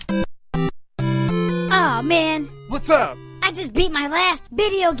 Oh man, What's up? I just beat my last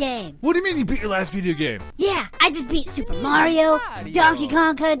video game. What do you mean you beat your last video game? Yeah, I just beat Super Mario, Donkey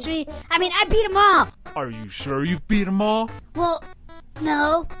Kong Country. I mean, I beat them all. Are you sure you've beat them all? Well,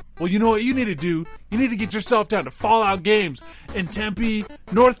 no. Well, you know what you need to do? You need to get yourself down to Fallout Games in Tempe,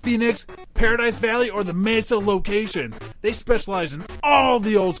 North Phoenix, Paradise Valley, or the Mesa location. They specialize in all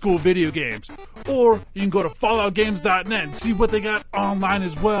the old school video games. Or you can go to FalloutGames.net and see what they got online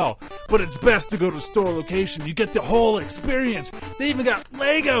as well. But it's best to go to the store location. You get the whole experience. They even got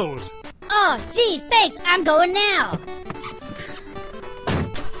Legos. Oh, geez, thanks. I'm going now.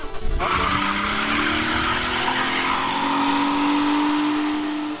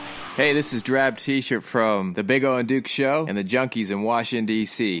 Hey, this is Drab T-shirt from the Big O and Duke Show and the Junkies in Washington,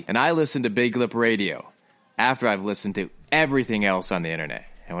 D.C. And I listen to Big Lip Radio after I've listened to everything else on the internet.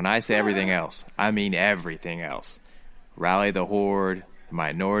 And when I say everything else, I mean everything else. Rally the Horde,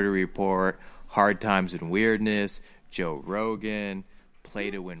 Minority Report, Hard Times and Weirdness, Joe Rogan, Play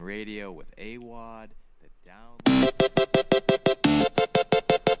to Win Radio with AWOD, The Down...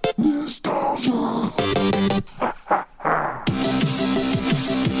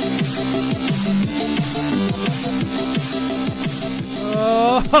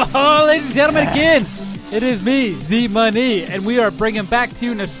 Oh, ladies and gentlemen, again, it is me, Z Money, and we are bringing back to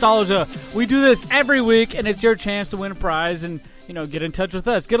you nostalgia. We do this every week, and it's your chance to win a prize and, you know, get in touch with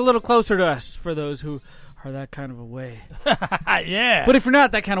us. Get a little closer to us for those who are that kind of a way. Yeah. But if you're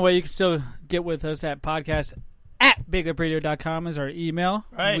not that kind of way, you can still get with us at podcast at BigLipRadio.com is our email.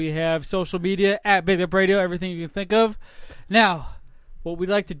 Right. We have social media at Big Lip Radio, everything you can think of. Now, what we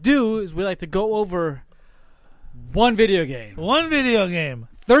like to do is we like to go over one video game. One video game.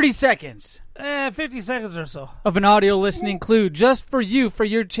 30 seconds 50 seconds or so. of an audio listening clue just for you, for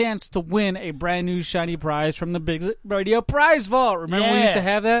your chance to win a brand new shiny prize from the Big Lip Radio Prize Vault. Remember we used to Yeah.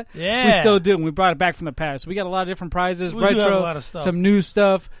 have that? Yeah. We still do, and we brought it back from the past. We got a lot of different prizes, We do have retro, a lot of stuff. some new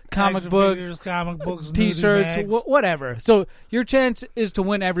stuff, comic Action books, figures, comic books, T-shirts, nudie mags. whatever. So your chance is to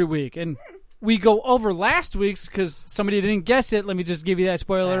win every week. And we go over last week's because somebody didn't guess it. Let me just give you that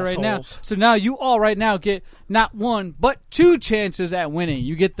spoiler right now. Assholes. So now you all right now get not one, but 2 chances at winning.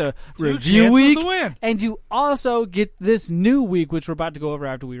 You get the review chances week, to win. and you also get this new week, which we're about to go over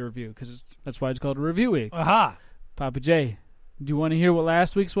after we review, because that's why it's called a review week. Aha. Papa J, do you want to hear what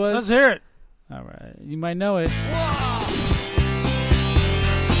last week's was? Let's hear it. All right. You might know it.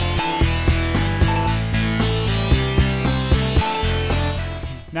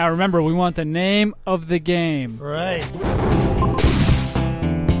 Now remember, we want the name of the game. Right.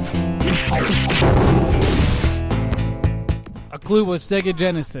 A clue was Sega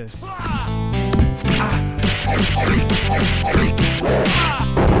Genesis.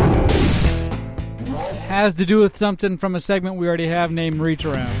 Has to do with something from a segment we already have named Reach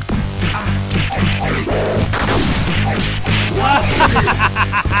Around.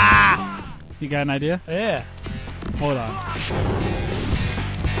 You got an idea? Yeah. Hold on.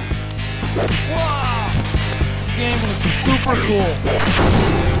 This game was super cool.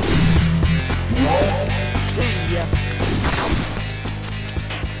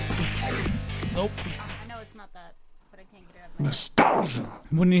 Nope. I know it's not that, but I can't get it out of my Nostalgia.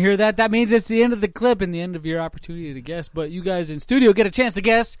 When you hear that, that means it's the end of the clip and the end of your opportunity to guess. But you guys in studio get a chance to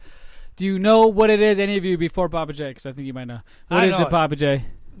guess. Do you know what it is, any of you, before Papa J? Because I think you might know. What is it, Papa J?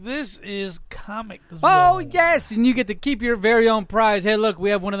 This is Comic Zone. Oh, yes, and you get to keep your very own prize. Hey, look,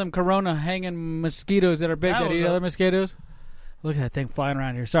 we have one of them Corona hanging mosquitoes that are big that eat other mosquitoes. Look at that thing flying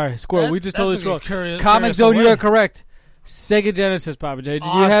around here. Sorry, squirrel. We just totally squirrel. Comic Zone, you are correct. Sega Genesis, Papa J. Did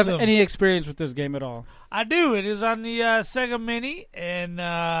you have any experience with this game at all? I do. It is on the Sega Mini, and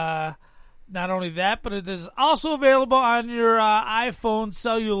not only that, but it is also available on your iPhone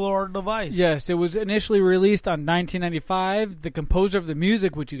cellular device. Yes, it was initially released on 1995. The composer of the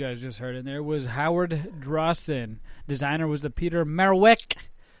music, which you guys just heard in there, was Howard Drossen. Designer was the Peter Marwick.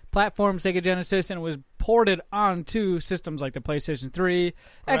 Platform Sega Genesis, and it was ported onto systems like the PlayStation 3,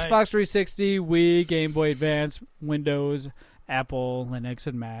 Xbox 360, Wii, Game Boy Advance, Windows, Apple, Linux,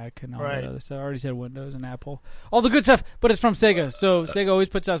 and Mac, and all that other stuff. I already said Windows and Apple. All the good stuff, but it's from Sega, so Sega always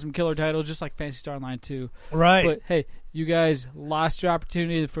puts out some killer titles, just like Phantasy Star Online 2. Right. But, hey, you guys lost your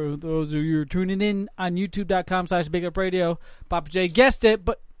opportunity. For those of you who are tuning in on youtube.com/BigUpRadio, Papa J guessed it,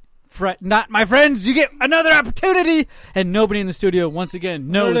 but fret not, my friends. You get another opportunity, and nobody in the studio, once again,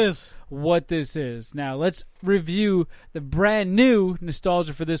 knows what this is. Now, let's review the brand new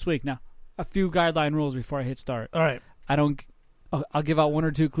nostalgia for this week. Now, a few guideline rules before I hit start. All right. I'll give out one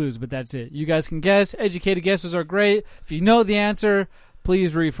or two clues, but that's it. You guys can guess. Educated guesses are great. If you know the answer,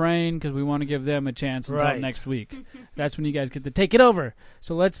 please refrain, because we want to give them a chance until next week. That's when you guys get to take it over.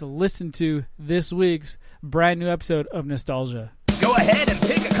 So let's listen to this week's brand new episode of Nostalgia. Go ahead and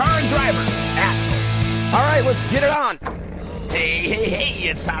pick a car and driver. Axel. All right, let's get it on. Hey,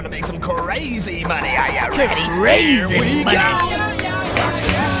 it's time to make some crazy money. Are you ready? Crazy Here we money. Go.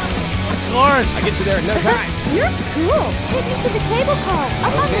 Of course. I'll get you there in no time. You're cool. Take me to the cable car.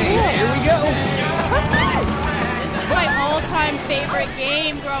 I'm on the hill. Here we go. This is my all-time favorite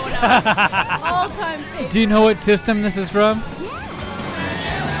game growing up. All-time favorite. Do you know what system this is from?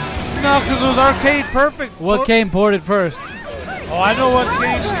 No, because it was Arcade Perfect. What came ported first? Oh, I know what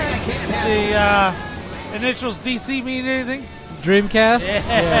game. The initials DC mean anything? Dreamcast?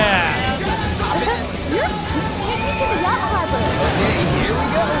 Yeah.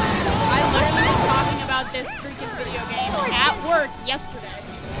 I literally was talking about this freaking video game at work yesterday.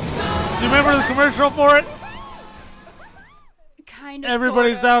 You remember the commercial for it? Kind of.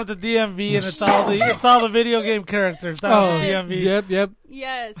 Everybody's down at the DMV, and it's all the video game characters down at the DMV. Yep.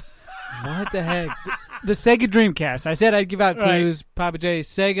 Yes. What the heck? The Sega Dreamcast. I said I'd give out clues. Papa J,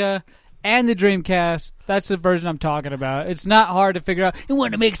 Sega, and the Dreamcast. That's the version I'm talking about. It's not hard to figure out. You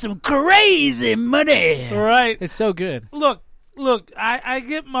want to make some crazy money. Right. It's so good. Look, I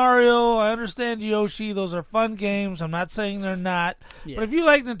get Mario. I understand Yoshi. Those are fun games. I'm not saying they're not. Yeah. But if you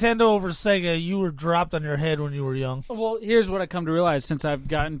like Nintendo over Sega, you were dropped on your head when you were young. Well, here's what I come to realize since I've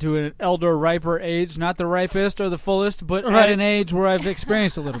gotten to an elder, riper age. Not the ripest or the fullest, but at an age where I've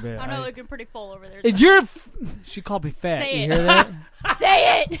experienced a little bit. I know, looking pretty full over there. She called me fat. Say you it. hear that?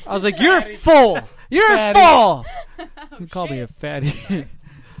 Say it. I was like, you're full. You're fatty. full. You called me a fatty.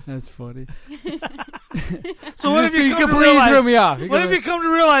 That's funny. So what have you come to realize? Threw me off. What have you come to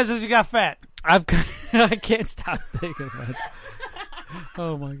realize as you got fat? I can't stop thinking about it.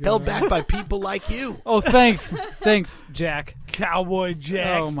 Oh my god! Held back by people like you. Oh, thanks, Jack. Cowboy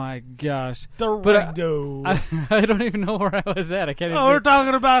Jack. Oh my gosh! Durango. I don't even know where I was at. I can't. We're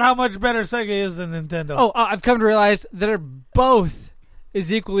talking about how much better Sega is than Nintendo. Oh, I've come to realize that they're both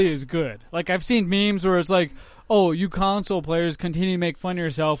is equally as good. Like I've seen memes where it's like, oh, you console players continue to make fun of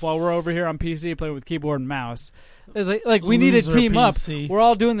yourself while we're over here on PC playing with keyboard and mouse. It's like we need to team PC. up. We're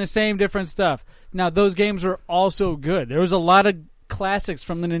all doing the same different stuff. Now, those games are also good. There was a lot of classics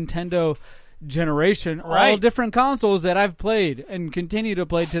from the Nintendo generation, all different consoles that I've played and continue to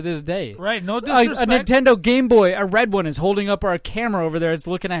play to this day. Right, no disrespect. A Nintendo Game Boy, a red one, is holding up our camera over there. It's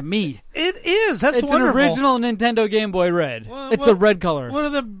looking at me. It is. That's it's wonderful. An original Nintendo Game Boy Red. It's a red color. One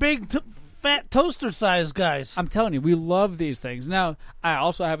of the big fat toaster-sized guys. I'm telling you, we love these things. Now, I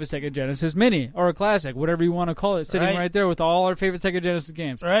also have a Sega Genesis Mini, or a Classic, whatever you want to call it, sitting right there with all our favorite Sega Genesis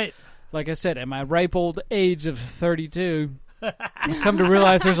games. Right. Like I said, at my ripe old age of 32, I've come to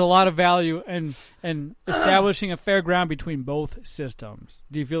realize there's a lot of value in establishing a fair ground between both systems.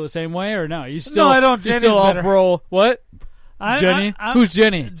 Do you feel the same way, or no? You still, no, I don't. You Jenny's still better. up-roll. What? Jenny? Who's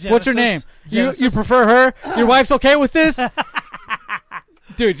Jenny? Genesis. What's her name? Genesis. You prefer her? Your wife's okay with this?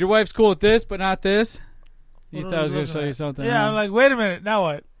 Dude, your wife's cool with this, but not this? You thought I was going to show you something. Yeah, huh? I'm like, wait a minute, now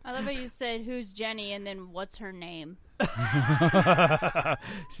what? I love how you said, who's Jenny, and then what's her name?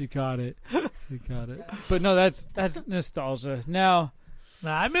 She caught it. She caught it. But no, that's nostalgia. Now,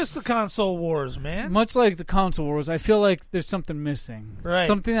 I miss the console wars, man. much like the console wars, I feel like there's something missing. Right.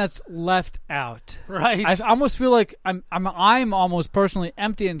 Something that's left out. Right. I almost feel like I'm almost personally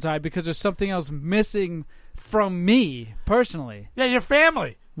empty inside because there's something else missing from me personally. Yeah, your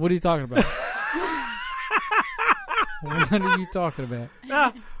family. What are you talking about? What are you talking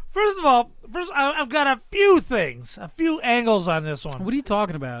about? First of all, I've got a few things, a few angles on this one. What are you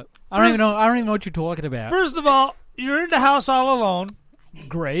talking about? I don't even know what you're talking about. First of all, you're in the house all alone.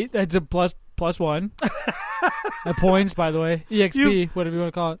 Great. That's a plus one. Points, by the way. EXP, whatever you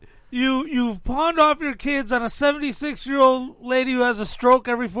want to call it. You've pawned off your kids on a 76-year-old lady who has a stroke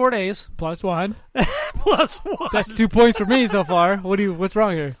every 4 days. Plus one. Plus one. That's 2 points for me so far. What's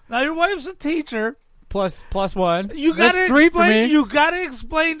wrong here? Now your wife's a teacher. Plus one. You That's gotta 3 for explain. me. You gotta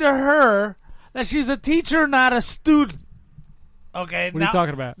explain to her that she's a teacher, not a student. Okay. What are you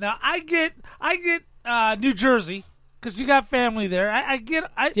talking about? Now I get New Jersey because you got family there. I get.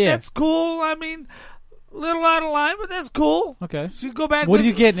 Yeah. That's cool. I mean, a little out of line, but that's cool. Okay. She can go back. What are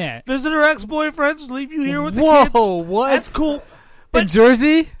you getting at? Visit her ex-boyfriends. Leave you here with the Whoa, kids. what? That's cool. In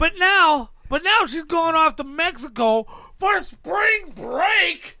Jersey? But now she's going off to Mexico for spring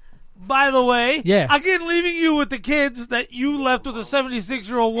break. By the way, Yeah. again, leaving you with the kids that you left with a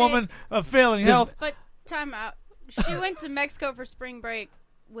 76-year-old woman of failing health. But time out. She went to Mexico for spring break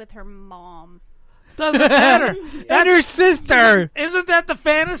with her mom. Doesn't matter. And her sister. Isn't that the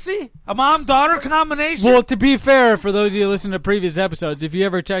fantasy? A mom-daughter combination? Well, to be fair, for those of you who listen to previous episodes, if you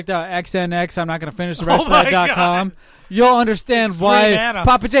ever checked out XNX, I'm not going to finish the rest of that.com, you'll understand Extreme why Anna.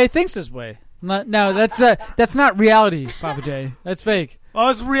 Papa J thinks this way. No, that's not reality, Papa J. That's fake. Oh,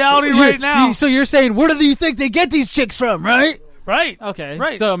 it's reality right now. So you're saying, where do you think they get these chicks from, right? Right. Okay.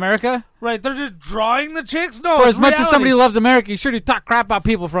 Right. So America? Right. They're just drawing the chicks? No, For it's as much as reality. somebody loves America, you sure do talk crap about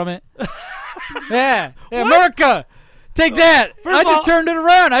people from it. Yeah. America. Take that. First I of all- just turned it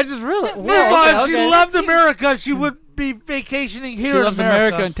around. I just really. First of all, if she okay. loved America, she would be vacationing here She in loves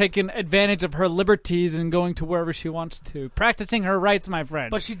America. America and taking advantage of her liberties and going to wherever she wants to. Practicing her rights, my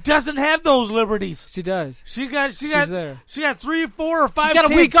friend. But she doesn't have those liberties. She does. She got there. 3, 4, or 5 She's got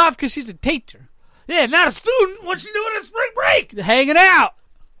kids. a week off because she's a teacher. Yeah, not a student. What's she doing at spring break? Hanging out.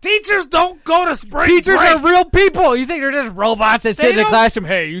 Teachers don't go to spring Teachers break. are real people. You think they're just robots that sit in the don't- classroom?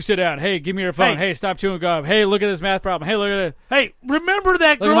 Hey, you sit down. Hey, give me your phone. Hey. Hey, stop chewing gum. Hey, look at this math problem. Hey, look at it. Hey, remember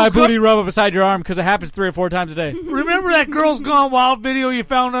that Look at girl's my booty rub up beside your arm because it happens 3 or 4 times a day. Remember that Girls Gone Wild video you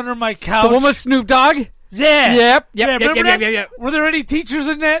found under my couch? The one with Snoop Dogg? Yeah. Yep. Yeah, remember Yep. that? Were there any teachers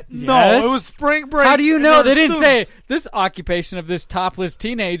in that? Yes. No, it was spring break. How do you and know? there They were didn't students. say this occupation of this topless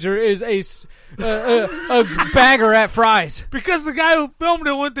teenager is a bagger at Fry's. Because the guy who filmed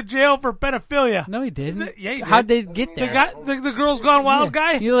it went to jail for pedophilia. No, he didn't. Yeah, he did. How'd they get there? The Girls Gone Wild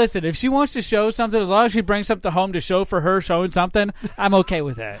guy? You listen, if she wants to show something, as long as she brings something home to show for her showing something, I'm okay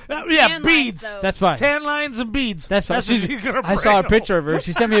with that. Yeah, Tan beads. lines, though. That's fine. Tan lines and beads. That's fine. what she's gonna I saw a bring picture of her.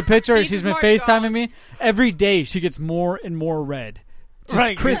 She sent me a picture, and Beads she's is been more FaceTiming drawn. me. Every day, she gets more and more red. Just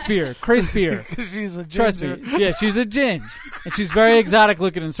Right. crispier. Because she's a Trust ginger. me. Yeah, she's a ginge. And she's very exotic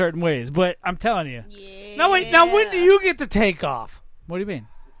looking in certain ways. But I'm telling you. Yeah. Now wait, now when do you get to take off? What do you mean?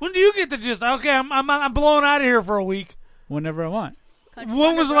 When do you get to just okay? I'm blowing out of here for a week. Whenever I want.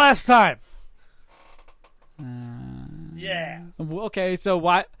 When was the last time? Yeah. Okay, so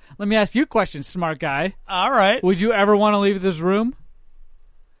why? Let me ask you a question, smart guy. All right. Would you ever want to leave this room?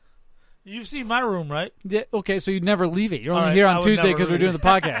 You've seen my room, right? Yeah, okay, so you'd never leave it. You're only All right, here I on would Tuesday never because we're leave doing the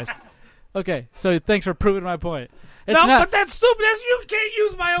podcast. Okay, so thanks for proving my point. It's No, not, but that's stupid. You can't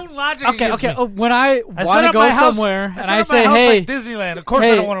use my own logic. okay. against me. When I I want set to up go my house- somewhere and set I up my say, house "Hey, like Disneyland," of course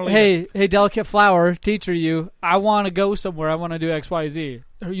I don't want to leave. hey, delicate flower, teacher, I want to go somewhere. I want to do X, Y, Z."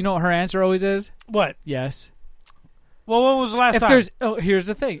 You know what her answer always is? What? Yes. Well, when was the last time? Here's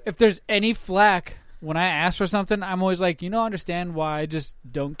the thing: if there's any flack when I ask for something, I'm always like, understand why I just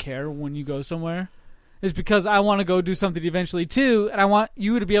don't care when you go somewhere. Is because I want to go do something eventually too, and I want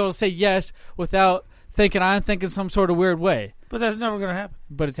you to be able to say yes without thinking I'm thinking some sort of weird way. But that's never going to happen.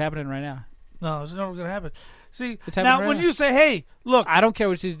 But it's happening right now. No, it's never going to happen. See, It's happening now right when now. you say, "Hey, look," I don't care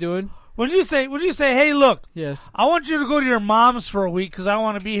what she's doing. when you say, "Hey, look," Yes. I want you to go to your mom's for a week because I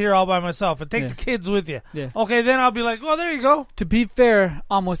want to be here all by myself and take Yeah. the kids with you. Yeah. Okay, then I'll be like, "Well, there you go." To be fair,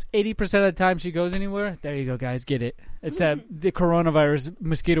 almost 80% of the time she goes anywhere, there you go, guys, get it. It's the coronavirus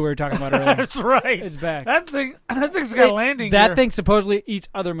mosquito we were talking about earlier. That's right. It's back. That thing's got landing That gear. thing supposedly eats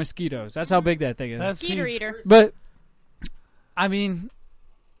other mosquitoes. That's how big that thing is. That's Skeeter huge. eater. But, I mean,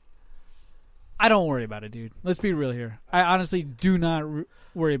 I don't worry about it, dude. Let's be real here. I honestly do not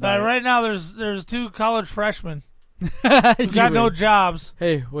worry about it. Right now, there's 2 college freshmen who You got no would. jobs.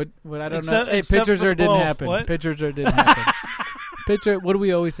 Hey, what I don't Except- know. Hey, except pictures for or it didn't Bo. happen. What? Pictures or it didn't happen. What do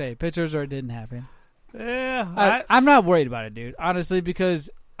we always say? Pictures or it didn't happen. Yeah, I'm not worried about it, dude. Honestly, because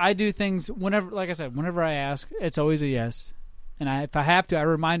I do things whenever, like I said, whenever I ask, it's always a yes. And if I have to, I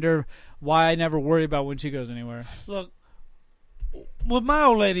remind her why I never worry about when she goes anywhere. look, with my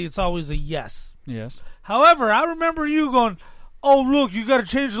old lady, it's always a yes. Yes. However, I remember you going, "Oh, look, you got to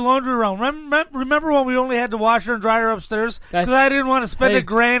change the laundry around." Remember when we only had to wash her and dry her upstairs because I didn't want to spend Hey.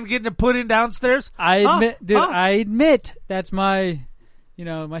 $1,000 getting it put in downstairs? I admit, dude, Huh? I admit that's my,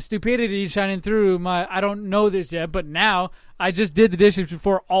 my stupidity shining through. I don't know this yet, but now I just did the dishes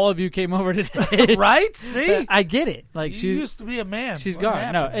before all of you came over today. Right? See? I get it. Like You she used to be a man. She's What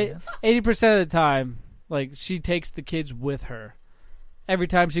gone. No, happened, man? 80% of the time, like she takes the kids with her. Every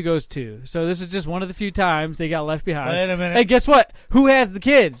time she goes to. So this is just one of the few times they got left behind. Wait a minute. Hey, guess what? Who has the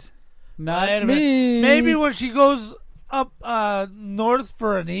kids? Not Wait a me. minute. Maybe when she goes up north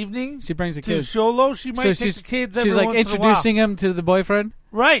for an evening she brings the to kids. Sholo, she might So take the kids she's every like once in a while. introducing him to the boyfriend.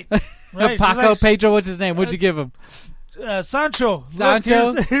 Right. Right. She's Paco, like, Pedro, what's his name? What'd you give him? Sancho.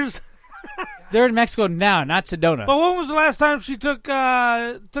 Sancho? Look, here's They're in Mexico now, not Sedona. But when was the last time she took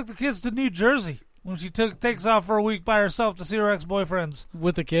the kids to New Jersey? When she takes off for a week by herself to see her ex-boyfriends.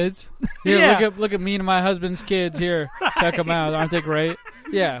 With the kids? Here, Yeah. look at me and my husband's kids here. Check them out. Aren't they great?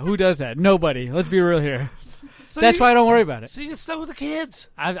 Yeah, who does that? Nobody. Let's be real here. So That's you- why I don't worry about it. So you get stuck with the kids.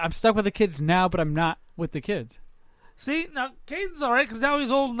 I'm stuck with the kids now, but I'm not with the kids. See, now Caden's all right because now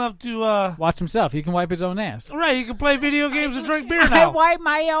he's old enough to... Watch himself. He can wipe his own ass. Right, he can play video games and drink beer I now. wipe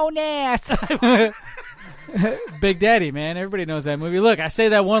my own ass. Big Daddy, man. Everybody knows that movie. Look, I say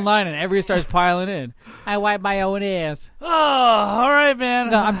that one line and everybody starts piling in. I wipe my own ass. Oh, all right, man.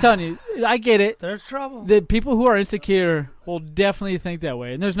 No, I'm telling you, I get it. There's trouble. The people who are insecure will definitely think that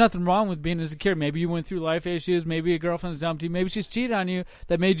way. And there's nothing wrong with being insecure. Maybe you went through life issues. Maybe a girlfriend's dumped you. Maybe she's cheated on you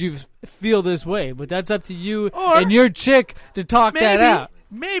that made you feel this way. But that's up to you Or and your chick to talk that out.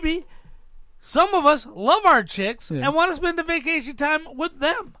 Maybe some of us love our chicks and want to spend the vacation time with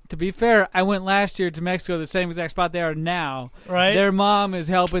them. To be fair, I went last year to Mexico, the same exact spot they are now. Right. Their mom is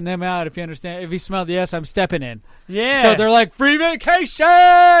helping them out, if you understand. If you smell the yes, I'm stepping in. Yeah. So they're like, free vacation!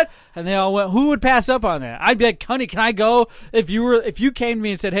 And they all went, who would pass up on that? I'd be like, honey, can I go? If you came to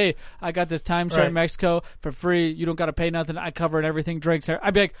me and said, hey, I got this timeshare Right. in Mexico for free, you don't got to pay nothing, I cover it, everything, drinks,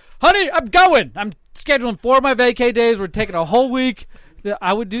 I'd be like, honey, I'm going! I'm scheduling 4 of my vacay days, we're taking a whole week.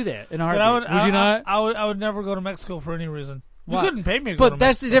 I would do that in a But heartbeat. Would you not? I would never go to Mexico for any reason. You Why? couldn't pay me to go But to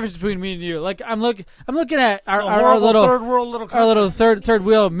that's Mexico. the difference between me and you. Like I'm looking at our horrible little third world little our little country. third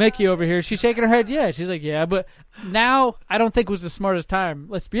wheel Mickey over here. She's shaking her head. Yeah, she's like, yeah. But now I don't think was the smartest time.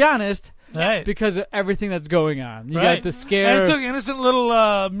 Let's be honest. Right. Because of everything that's going on. You Right. got the scare. And he took innocent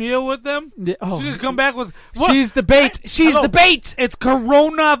little meal with them. oh. She's gonna come back with. What? She's the bait. She's Hello. the bait. It's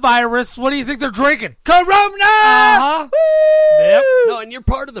coronavirus. What do you think they're drinking? Corona. Uh-huh. Yep. No, and you're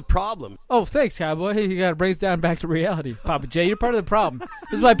part of the problem. Oh, thanks, Cowboy. Hey, you got to bring us down back to reality. Papa J, you're part of the problem.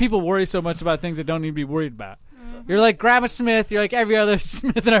 This is why people worry so much about things that don't need to be worried about. You're like Grandma Smith. You're like every other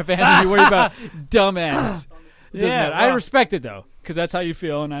Smith in our family. You worry about dumbass. It doesn't Yeah, matter. I well. respect it, though, because that's how you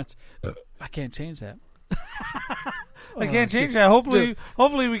feel, and that's... I can't change that. I can't change dude. that. Hopefully, Dude.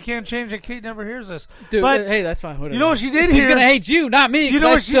 hopefully we can't change it. Kate never hears this. Dude, but hey, that's fine. Whatever. you know what she did She's hear? going to hate you, not me, You because know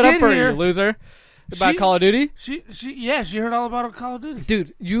I what she stood up did for hear? you, loser. About She- Call of Duty? She heard all about Call of Duty.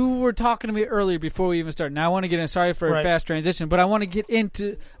 Dude, you were talking to me earlier before we even started. Now I want to get in. Sorry for a Right. fast transition, but I want to get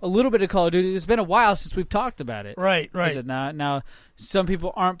into a little bit of Call of Duty. It's been a while since we've talked about it. Right, Is right. it not? Now, some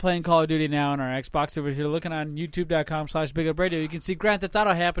people aren't playing Call of Duty now on our Xbox. If you're looking on youtube.com/BigUpRadio, you can see Grand Theft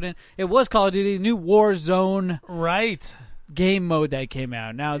Auto happening. It was Call of Duty, new Warzone Right. game mode that came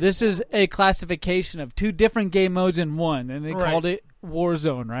out. Now, this is a classification of 2 different game modes in one, and they Right. called it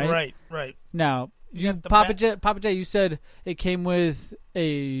Warzone, right? Right, right. Now, You got the Papa J, you said it came with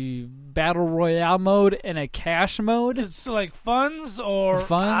a battle royale mode and a cash mode. It's like funds or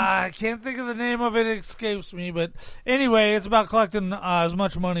Funds? I can't think of the name of it. It escapes me. But anyway, it's about collecting as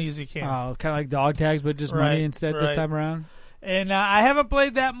much money as you can. Oh, kind of like dog tags, but just money Right, instead this right. time around. And I haven't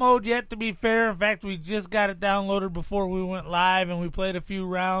played that mode yet, to be fair. In fact, we just got it downloaded before we went live, and we played a few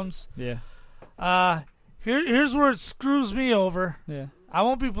rounds. Yeah. Here's where it screws me over. Yeah. I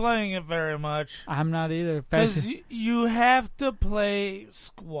won't be playing it very much. I'm not either. Because you have to play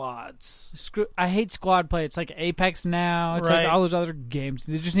squads. I hate squad play. It's like Apex now. It's Right. like all those other games.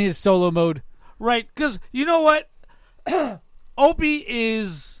 They just need a solo mode. Right, because you know what? Opie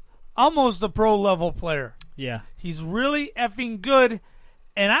is almost a pro-level player. Yeah. He's really effing good,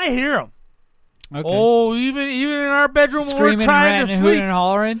 and I hear him. Okay. Oh, even in our bedroom when Screaming, we're trying ranting, to and sleep. hooting and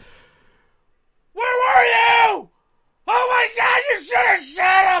hollering. Where were you? Oh my God! You should have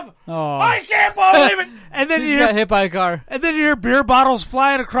shot him. Oh. I can't believe it. And then He got hit by a car. And then you hear beer bottles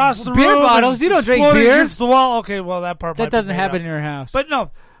flying across the Beer room. bottles? and You don't drink exploding beer? against the wall. Okay, well that part. That might be doesn't made happen up. in your house. But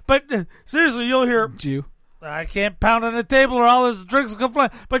no. But seriously, you'll hear. Jew. I can't pound on the table or all his drinks will come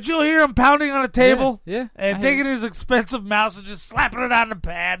flying. But you'll hear him pounding on a table. Yeah. And taking his expensive mouse and just slapping it on the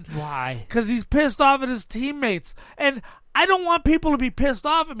pad. Why? Because he's pissed off at his teammates. And I don't want people to be pissed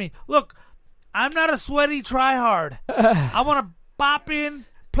off at me. Look, I'm not a sweaty tryhard. I want to bop in,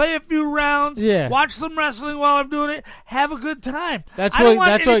 play a few rounds, watch some wrestling while I'm doing it, have a good time. That's I don't what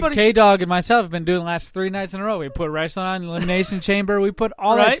want what K-Dog and myself have been doing the last 3 nights in a row. We put wrestling on, Elimination Chamber. We put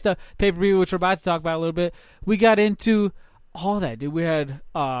all that Right. stuff, pay-per-view, which we're about to talk about a little bit. We got into all that, dude. We had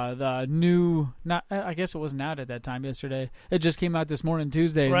the new, I guess it wasn't out at that time yesterday. It just came out this morning,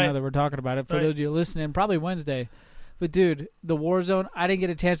 Tuesday, Right. now that we're talking about it. For Right. those of you listening, probably Wednesday. But, dude, the Warzone, I didn't get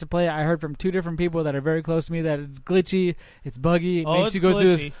a chance to play it. I heard from 2 different people that are very close to me that it's glitchy, it's buggy, it makes it's you go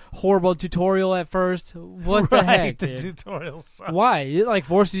through this glitchy. horrible tutorial at first. What the Right, heck, the dude? tutorial sucks. Why? It like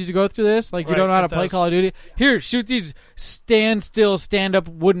forces you to go through this? Like you Right, don't know how to it play does. Call of Duty? Here, shoot these stand-up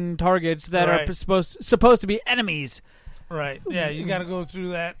wooden targets that Right. are supposed to be enemies. Right. Yeah, you got to go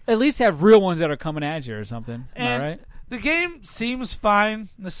through that. At least have real ones that are coming at you or something. Am I And right? the game seems fine.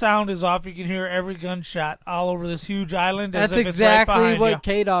 The sound is off. You can hear every gunshot all over this huge island. as That's if it's right exactly behind what you.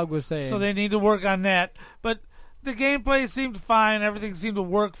 K-Dog was saying. So they need to work on that. But the gameplay seemed fine. Everything seemed to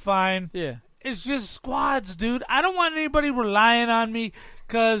work fine. Yeah. It's just squads, dude. I don't want anybody relying on me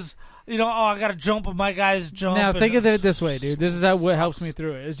because, I got to jump and my guys jump. Now, and- think of it this way, dude. This is what helps me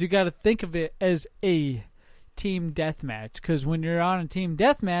through it, is you got to think of it as a team deathmatch. Because when you're on a team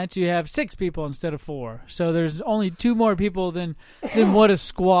deathmatch, you have 6 people instead of 4. So there's only 2 more people than what a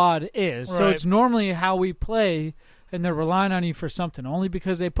squad is. So Right. it's normally how we play, and they're relying on you for something. Only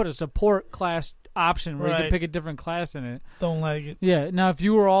because they put a support class option where you Right. can pick a different class in it. Don't like it. Yeah. Now, if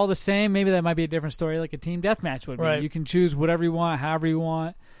you were all the same, maybe that might be a different story, like a team deathmatch would be. Right. You can choose whatever you want, however you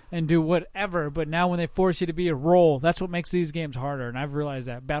want, and do whatever. But now when they force you to be a role, that's what makes these games harder. And I've realized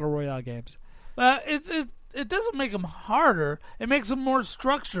that. Battle Royale games. It doesn't make them harder. It makes them more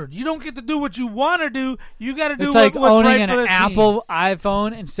structured. You don't get to do what you want to do. You got to do It's like what's owning right an for the team. Apple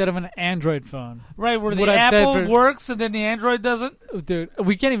iPhone instead of an Android phone. Right, where the What I've said Apple for- works and then the Android doesn't? Dude,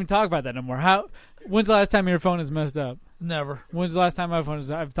 we can't even talk about that no more. When's the last time your phone is messed up? Never. When's the last time my phone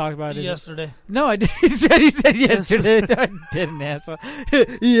is? I've talked about it. Yesterday. No, I did. He said yesterday. I didn't, asshole.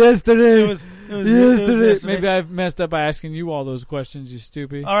 Yesterday. It was yesterday. yesterday. Maybe I've messed up by asking you all those questions, you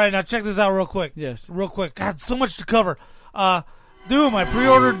stupid. All right, now check this out real quick. Yes. Real quick. God, so much to cover. Doom. I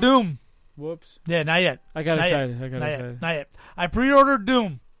pre-ordered Doom. Whoops. Yeah, not yet. I got Not excited. Yet. I got not excited. Yet. Not yet. I pre-ordered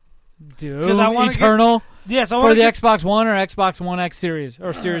Doom. Dude, 'Cause I wanna Eternal? Yes, I for want the to Xbox One or Xbox One X series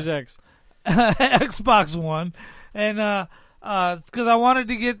or Series X? Xbox One. And it's because I wanted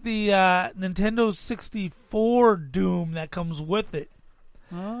to get the Nintendo 64 Doom that comes with it.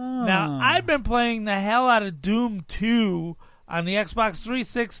 Oh. Now, I've been playing the hell out of Doom 2 on the Xbox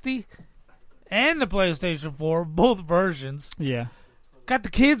 360 and the PlayStation 4, both versions. Yeah. Got the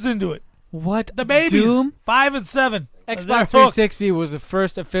kids into it. What? The babies, Doom? 5 and 7. They're Xbox hooked. 360 was the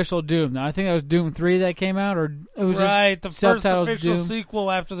first official Doom. Now, I think that was Doom 3 that came out, or it was Right, the just first self-titled official Doom. sequel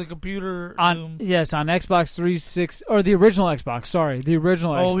after the computer On Doom. yes, on Xbox 360 or the original Xbox. Sorry, the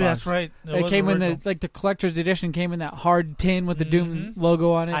original Xbox. Oh, yeah, that's right. It was came in original. the collector's edition. Came in that hard tin with the Doom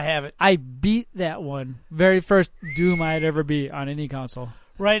logo on it. I have it. I beat that one. Very first Doom I had ever beat on any console.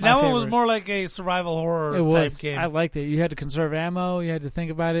 Right, My that one was favorite. more like a survival horror It was. type game. I liked it. You had to conserve ammo. You had to think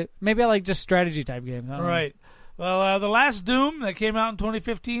about it. Maybe I like just strategy type games. I don't know. Right. Well, the last Doom that came out in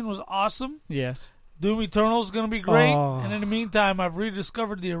 2015 was awesome. Yes. Doom Eternal is going to be great. Oh. And in the meantime, I've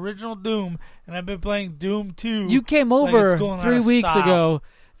rediscovered the original Doom, and I've been playing Doom 2. You came like over it's going out 3 of weeks style. ago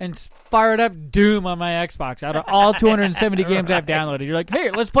and fired up Doom on my Xbox. Out of all 270 games I've downloaded, you're like,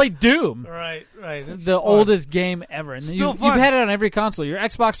 hey, let's play Doom. Right. It's the fun. oldest game ever. And Still you've fun. had it on every console. Your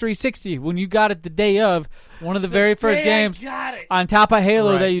Xbox 360, when you got it the day of, one of the very first day I games got it. on top of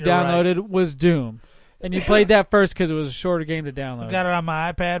Halo Right, that you you're right. downloaded was Doom. And you played that first because it was a shorter game to download. Got it on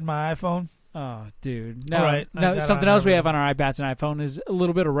my iPad, my iPhone. Oh, dude. No, Right. no. Something else we have on our iPads and iPhone is a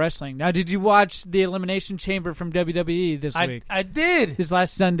little bit of wrestling. Now, did you watch the Elimination Chamber from WWE this week? I did. This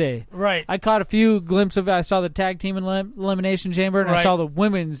last Sunday. Right. I caught a few glimpses of it. I saw the tag team Elimination Chamber, and I Right. saw the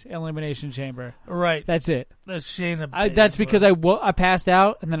women's Elimination Chamber. Right. That's it. That's Shayna. That's because I passed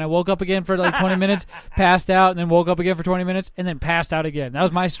out, and then I woke up again for like 20 minutes, passed out, and then woke up again for 20 minutes, and then passed out again. That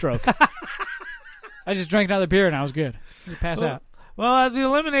was my stroke. I just drank another beer, and I was good. Passed out. Well, the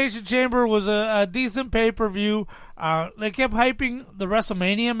Elimination Chamber was a decent pay-per-view. They kept hyping the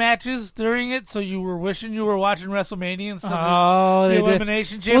WrestleMania matches during it, so you were wishing you were watching WrestleMania instead of the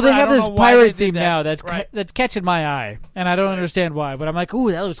Elimination Chamber. Well, they have this pirate theme that. now that's Right. that's catching my eye, and I don't understand why. But I'm like,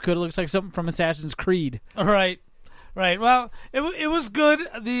 ooh, that looks good. It looks like something from Assassin's Creed. Right. Well, it was good.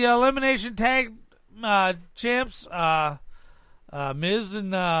 The Elimination Tag champs, Miz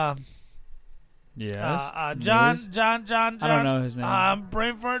and Yes. John. I don't know his name. I'm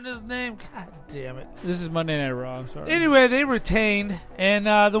brain farting his name. God damn it. This is Monday Night Raw. Sorry. Anyway, they retained, and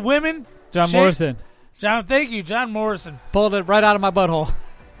the women. John Morrison. Thank you, John Morrison. Pulled it right out of my butthole.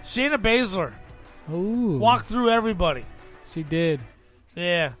 Shayna Baszler. Ooh. Walked through everybody. She did.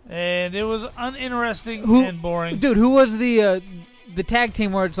 Yeah, and it was uninteresting and boring. Dude, who was the tag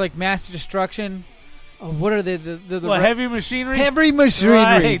team where it's like mass destruction? Oh, what are they? Heavy Machinery? Heavy Machinery,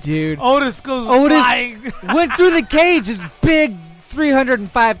 right. dude. Otis flying. Went through the cage. This big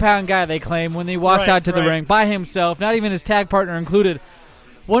 305-pound guy, they claim, when he walks out to the ring by himself, not even his tag partner included.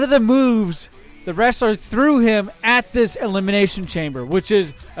 One of the moves, the wrestler threw him at this Elimination Chamber, which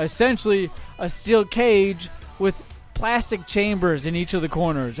is essentially a steel cage with plastic chambers in each of the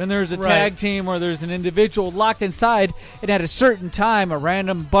corners, and there's a tag team or there's an individual locked inside, and at a certain time a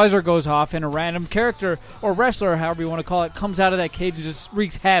random buzzer goes off and a random character or wrestler, however you want to call it, comes out of that cage and just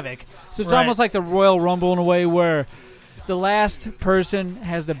wreaks havoc. So it's almost like the Royal Rumble in a way where the last person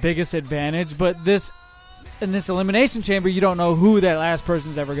has the biggest advantage, but in this Elimination Chamber you don't know who that last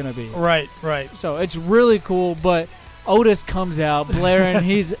person's ever going to be. Right. So it's really cool, but Otis comes out blaring.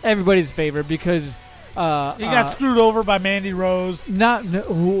 He's everybody's favorite because he got screwed over by Mandy Rose.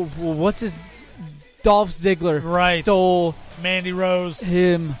 What's his? Dolph Ziggler stole Mandy Rose.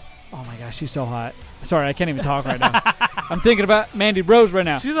 Him. Oh my gosh, she's so hot. Sorry, I can't even talk right now. I'm thinking about Mandy Rose right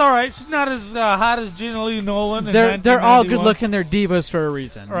now. She's all right. She's not as hot as Gina Lee Nolan. They're all good looking. They're divas for a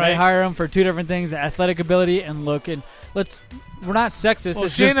reason. Right. They hire them for two different things: athletic ability and look. And we're not sexist. Well,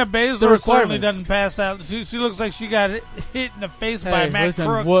 it's Shayna just the Baszler certainly requirements. doesn't pass out. She looks like she got hit in the face by Max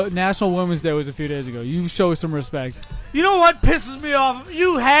Truck. National Women's Day was a few days ago. You show some respect. You know what pisses me off?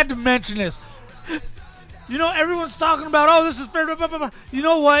 You had to mention this. You know, everyone's talking about, this is fair. Blah, blah, blah, blah. You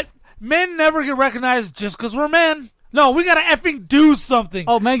know what? Men never get recognized just because we're men. No, we got to effing do something.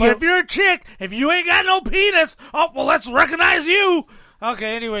 Oh, man. But if you're a chick, if you ain't got no penis, let's recognize you.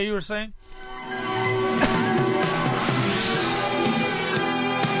 Okay, anyway, you were saying?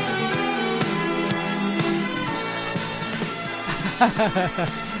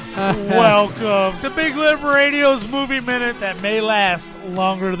 Welcome to Big Lip Radio's Movie Minute that may last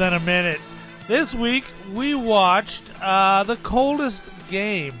longer than a minute. This week, we watched The Coldest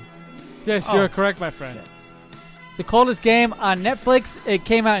Game. Yes, you're correct, my friend. The Coldest Game on Netflix. It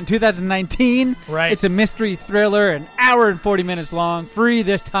came out in 2019. Right. It's a mystery thriller, an hour and 40 minutes long. Free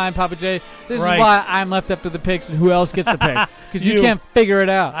this time, Papa J. This is why I'm left up to the picks and who else gets the pick. Because you can't figure it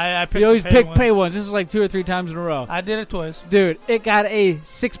out. I picked you always pay pick pay ones. This is like 2 or 3 times in a row. I did it twice. Dude, it got a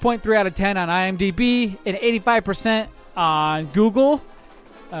 6.3 out of 10 on IMDb and 85% on Google.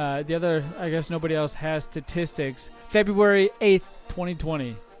 The other, I guess nobody else has statistics. February 8th,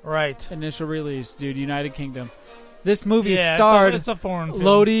 2020. Right. Initial release, dude, United Kingdom. This movie starred starred it's a foreign film.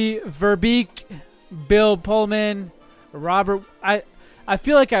 Lodi Verbeek, Bill Pullman, Robert. I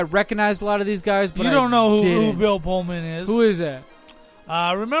feel like I recognized a lot of these guys, but you don't know who didn't. Bill Pullman is. Who is that?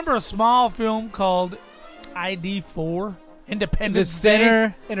 Remember a small film called ID4? Independence The Center,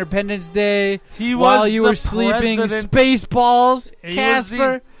 Day? Independence Day. He While was you the were sleeping, president. Spaceballs, He was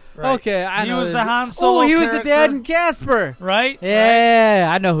Casper. Right. Okay, I know. He was this. the Han Solo Oh, he was the character. dad in Casper. Right? Yeah,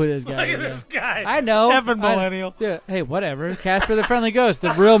 I know who this guy Look is. at this guy. I know. Effing millennial. Yeah. Hey, whatever. Casper the Friendly Ghost, the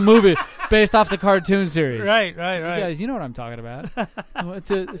real movie based off the cartoon series. Right. You guys, you know what I'm talking about.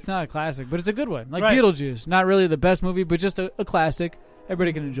 It's not a classic, but it's a good one. Like Right. Beetlejuice. Not really the best movie, but just a classic.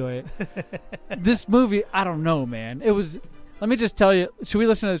 Everybody can enjoy it. This movie, I don't know, man. It was... Let me just tell you. Should we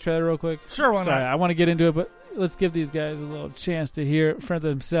listen to the trailer real quick? Sure, why Sorry, not? I want to get into it, but let's give these guys a little chance to hear it for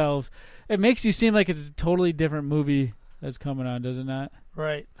themselves. It makes you seem like it's a totally different movie that's coming on, does it not?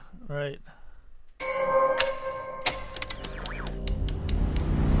 Right.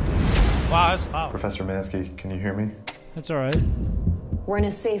 Wow, that's loud. Professor Mansky, can you hear me? That's all right. We're in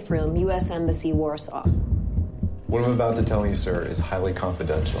a safe room, U.S. Embassy, Warsaw. What I'm about to tell you, sir, is highly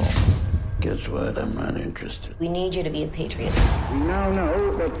confidential. Guess what? I'm not interested. We need you to be a patriot. We now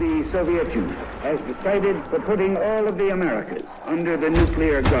know that the Soviet Union has decided for putting all of the Americas under the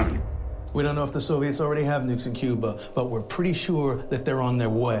nuclear gun. We don't know if the Soviets already have nukes in Cuba, but we're pretty sure that they're on their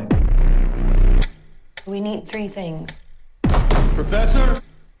way. We need 3 things. Professor?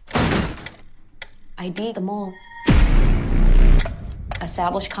 ID them all.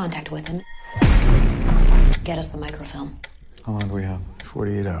 Establish contact with him. Get us a microfilm. How long do we have?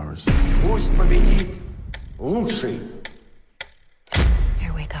 48 hours. Пусть победит лучший.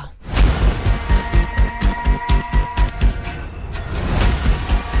 Here we go.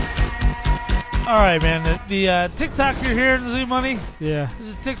 All right, man. The TikTok you're hearing, Z-Money? Yeah.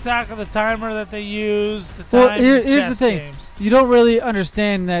 Is a TikTok of the timer that they use to Well, time here's chess the thing. games. You don't really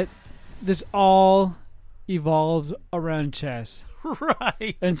understand that this all evolves around chess.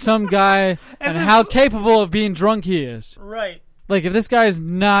 Right. And some guy and there's- how capable of being drunk he is. Right. Like, if this guy's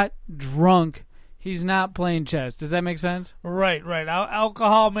not drunk, he's not playing chess. Does that make sense? Right.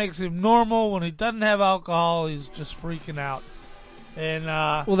 Alcohol makes him normal. When he doesn't have alcohol, he's just freaking out. And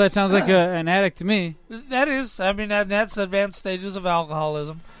Well, that sounds like an addict to me. that is, I mean, that's advanced stages of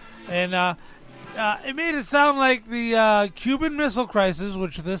alcoholism. And it made it sound like the Cuban Missile Crisis,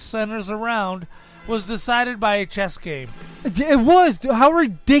 which this centers around, was decided by a chess game. It was. Dude, how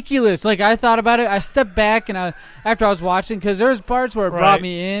ridiculous. Like, I thought about it. I stepped back and after I was watching, because there's parts where it brought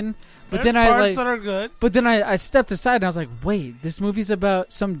me in. But There's then parts that are good. But then I stepped aside and I was like, wait, this movie's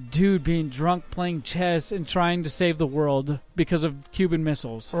about some dude being drunk playing chess and trying to save the world because of Cuban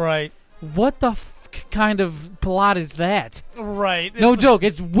missiles. Right. What the kind of plot is that? Right. No joke.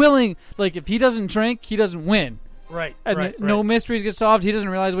 It's willing. Like, if he doesn't drink, he doesn't win. Right. And no mysteries get solved. He doesn't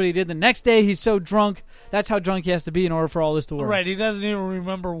realize what he did the next day. He's so drunk. That's how drunk he has to be in order for all this to work. Right. He doesn't even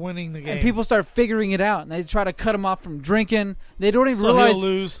remember winning the game. And people start figuring it out, and they try to cut him off from drinking. They don't even So realize he'll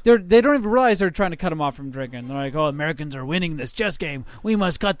lose. They don't even realize they're trying to cut him off from drinking. They're like, "Oh, Americans are winning this chess game. We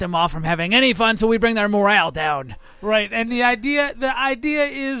must cut them off from having any fun, so we bring their morale down." Right. And the idea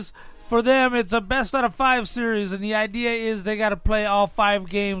is, for them, it's a best out of 5 series, and the idea is they got to play all 5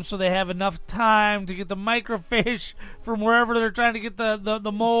 games so they have enough time to get the microfiche from wherever they're trying to get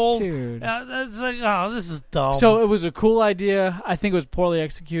the mold. Dude. It's like, oh, this is dumb. So it was a cool idea. I think it was poorly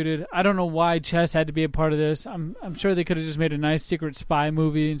executed. I don't know why chess had to be a part of this. I'm sure they could have just made a nice secret spy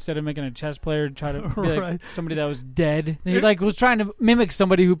movie instead of making a chess player try to be like Right. somebody that was dead. He was trying to mimic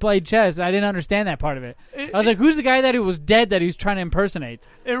somebody who played chess. I didn't understand that part of it. I was like, who's the guy that was dead that he was trying to impersonate?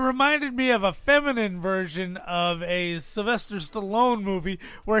 It reminded me of a feminine version of a Sylvester Stallone movie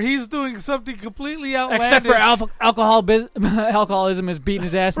where he's doing something completely outlandish. Except for alcoholism is beating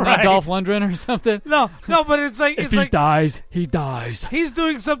his ass, and not Right. Dolph Lundgren or something. No, but it's like If he dies, he dies. He's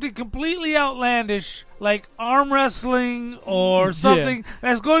doing something completely outlandish, like arm wrestling or something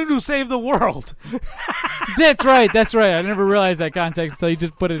that's going to save the world. That's right. I never realized that context until you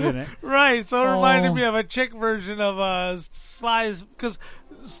just put it in it. Right. So it reminded me of a chick version of Sly's, because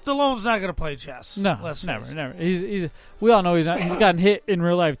Stallone's not going to play chess. No, let's never, face it. never. He's. We all know he's not. He's gotten hit in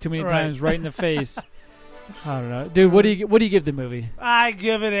real life too many Right. times, right in the face. I don't know, dude. What do you give the movie? I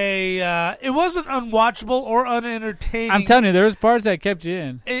give it a. It wasn't unwatchable or unentertaining. I'm telling you, there was parts that kept you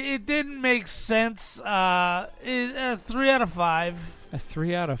in. It didn't make sense. 3 out of 5. A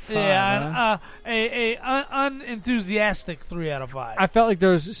 3 out of 5. Yeah, a unenthusiastic 3 out of 5. I felt like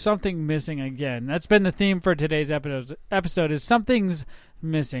there was something missing again. That's been the theme for today's episode is something's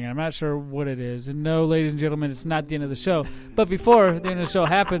missing. I'm not sure what it is. And no, ladies and gentlemen, it's not the end of the show. But before the end of the show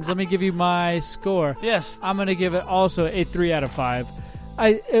happens, let me give you my score. Yes. I'm going to give it also a 3 out of 5.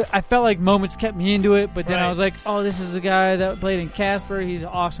 I felt like moments kept me into it, but then I was like, oh, this is the guy that played in Casper. He's an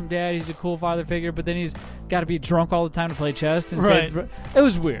awesome dad. He's a cool father figure, but then he's got to be drunk all the time to play chess. And it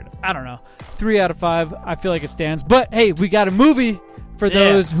was weird. I don't know. 3 out of 5. I feel like it stands. But, hey, we got a movie for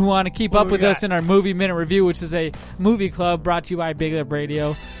those who want to keep up with us in our Movie Minute Review, which is a movie club brought to you by Big Lip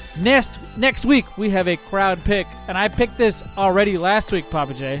Radio. Next week, we have a crowd pick, and I picked this already last week,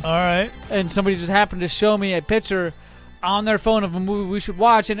 Papa J. All right. And somebody just happened to show me a picture on their phone of a movie we should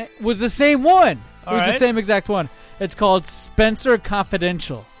watch, and it was the same one. It was the same exact one. It's called Spencer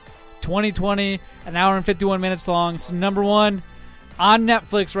Confidential. 2020, an hour and 51 minutes long. It's number 1 on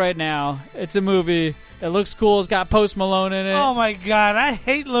Netflix right now. It's a movie. It looks cool. It's got Post Malone in it. Oh, my God. I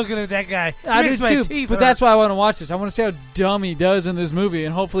hate looking at that guy. I do too, but that's why I want to watch this. I want to see how dumb he does in this movie,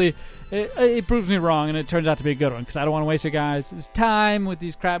 and hopefully it proves me wrong, and it turns out to be a good one because I don't want to waste your guys' time with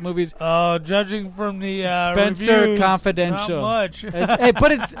these crap movies. Oh, judging from the Spencer reviews, Confidential. not much. Hey,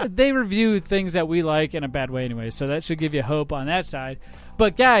 but they review things that we like in a bad way anyway, so that should give you hope on that side.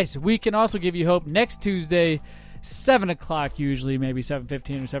 But guys, we can also give you hope next Tuesday, 7 o'clock usually, maybe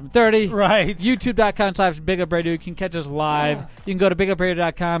 7:15 or 7:30. Right. YouTube.com/BigUpRadio. You can catch us live. You can go to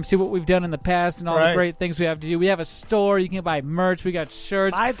BigUpRadio.com, see what we've done in the past and all the great things we have to do. We have a store. You can buy merch. We got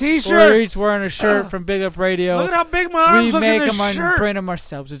shirts. Buy T-shirts. We're each wearing a shirt from Big Up Radio. Look at how big my arms look in make this them shirt. and print them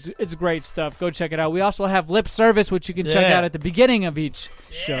ourselves. It's great stuff. Go check it out. We also have Lip Service, which you can check out at the beginning of each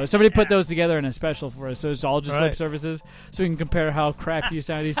show. Somebody put those together in a special for us, so it's all just lip services, so we can compare how crappy you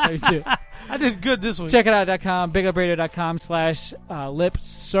sound each time you do it. I did good this week. Check it out.com, bigupradio.com/lip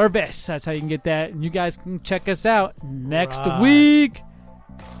service. That's how you can get that. And you guys can check us out next week.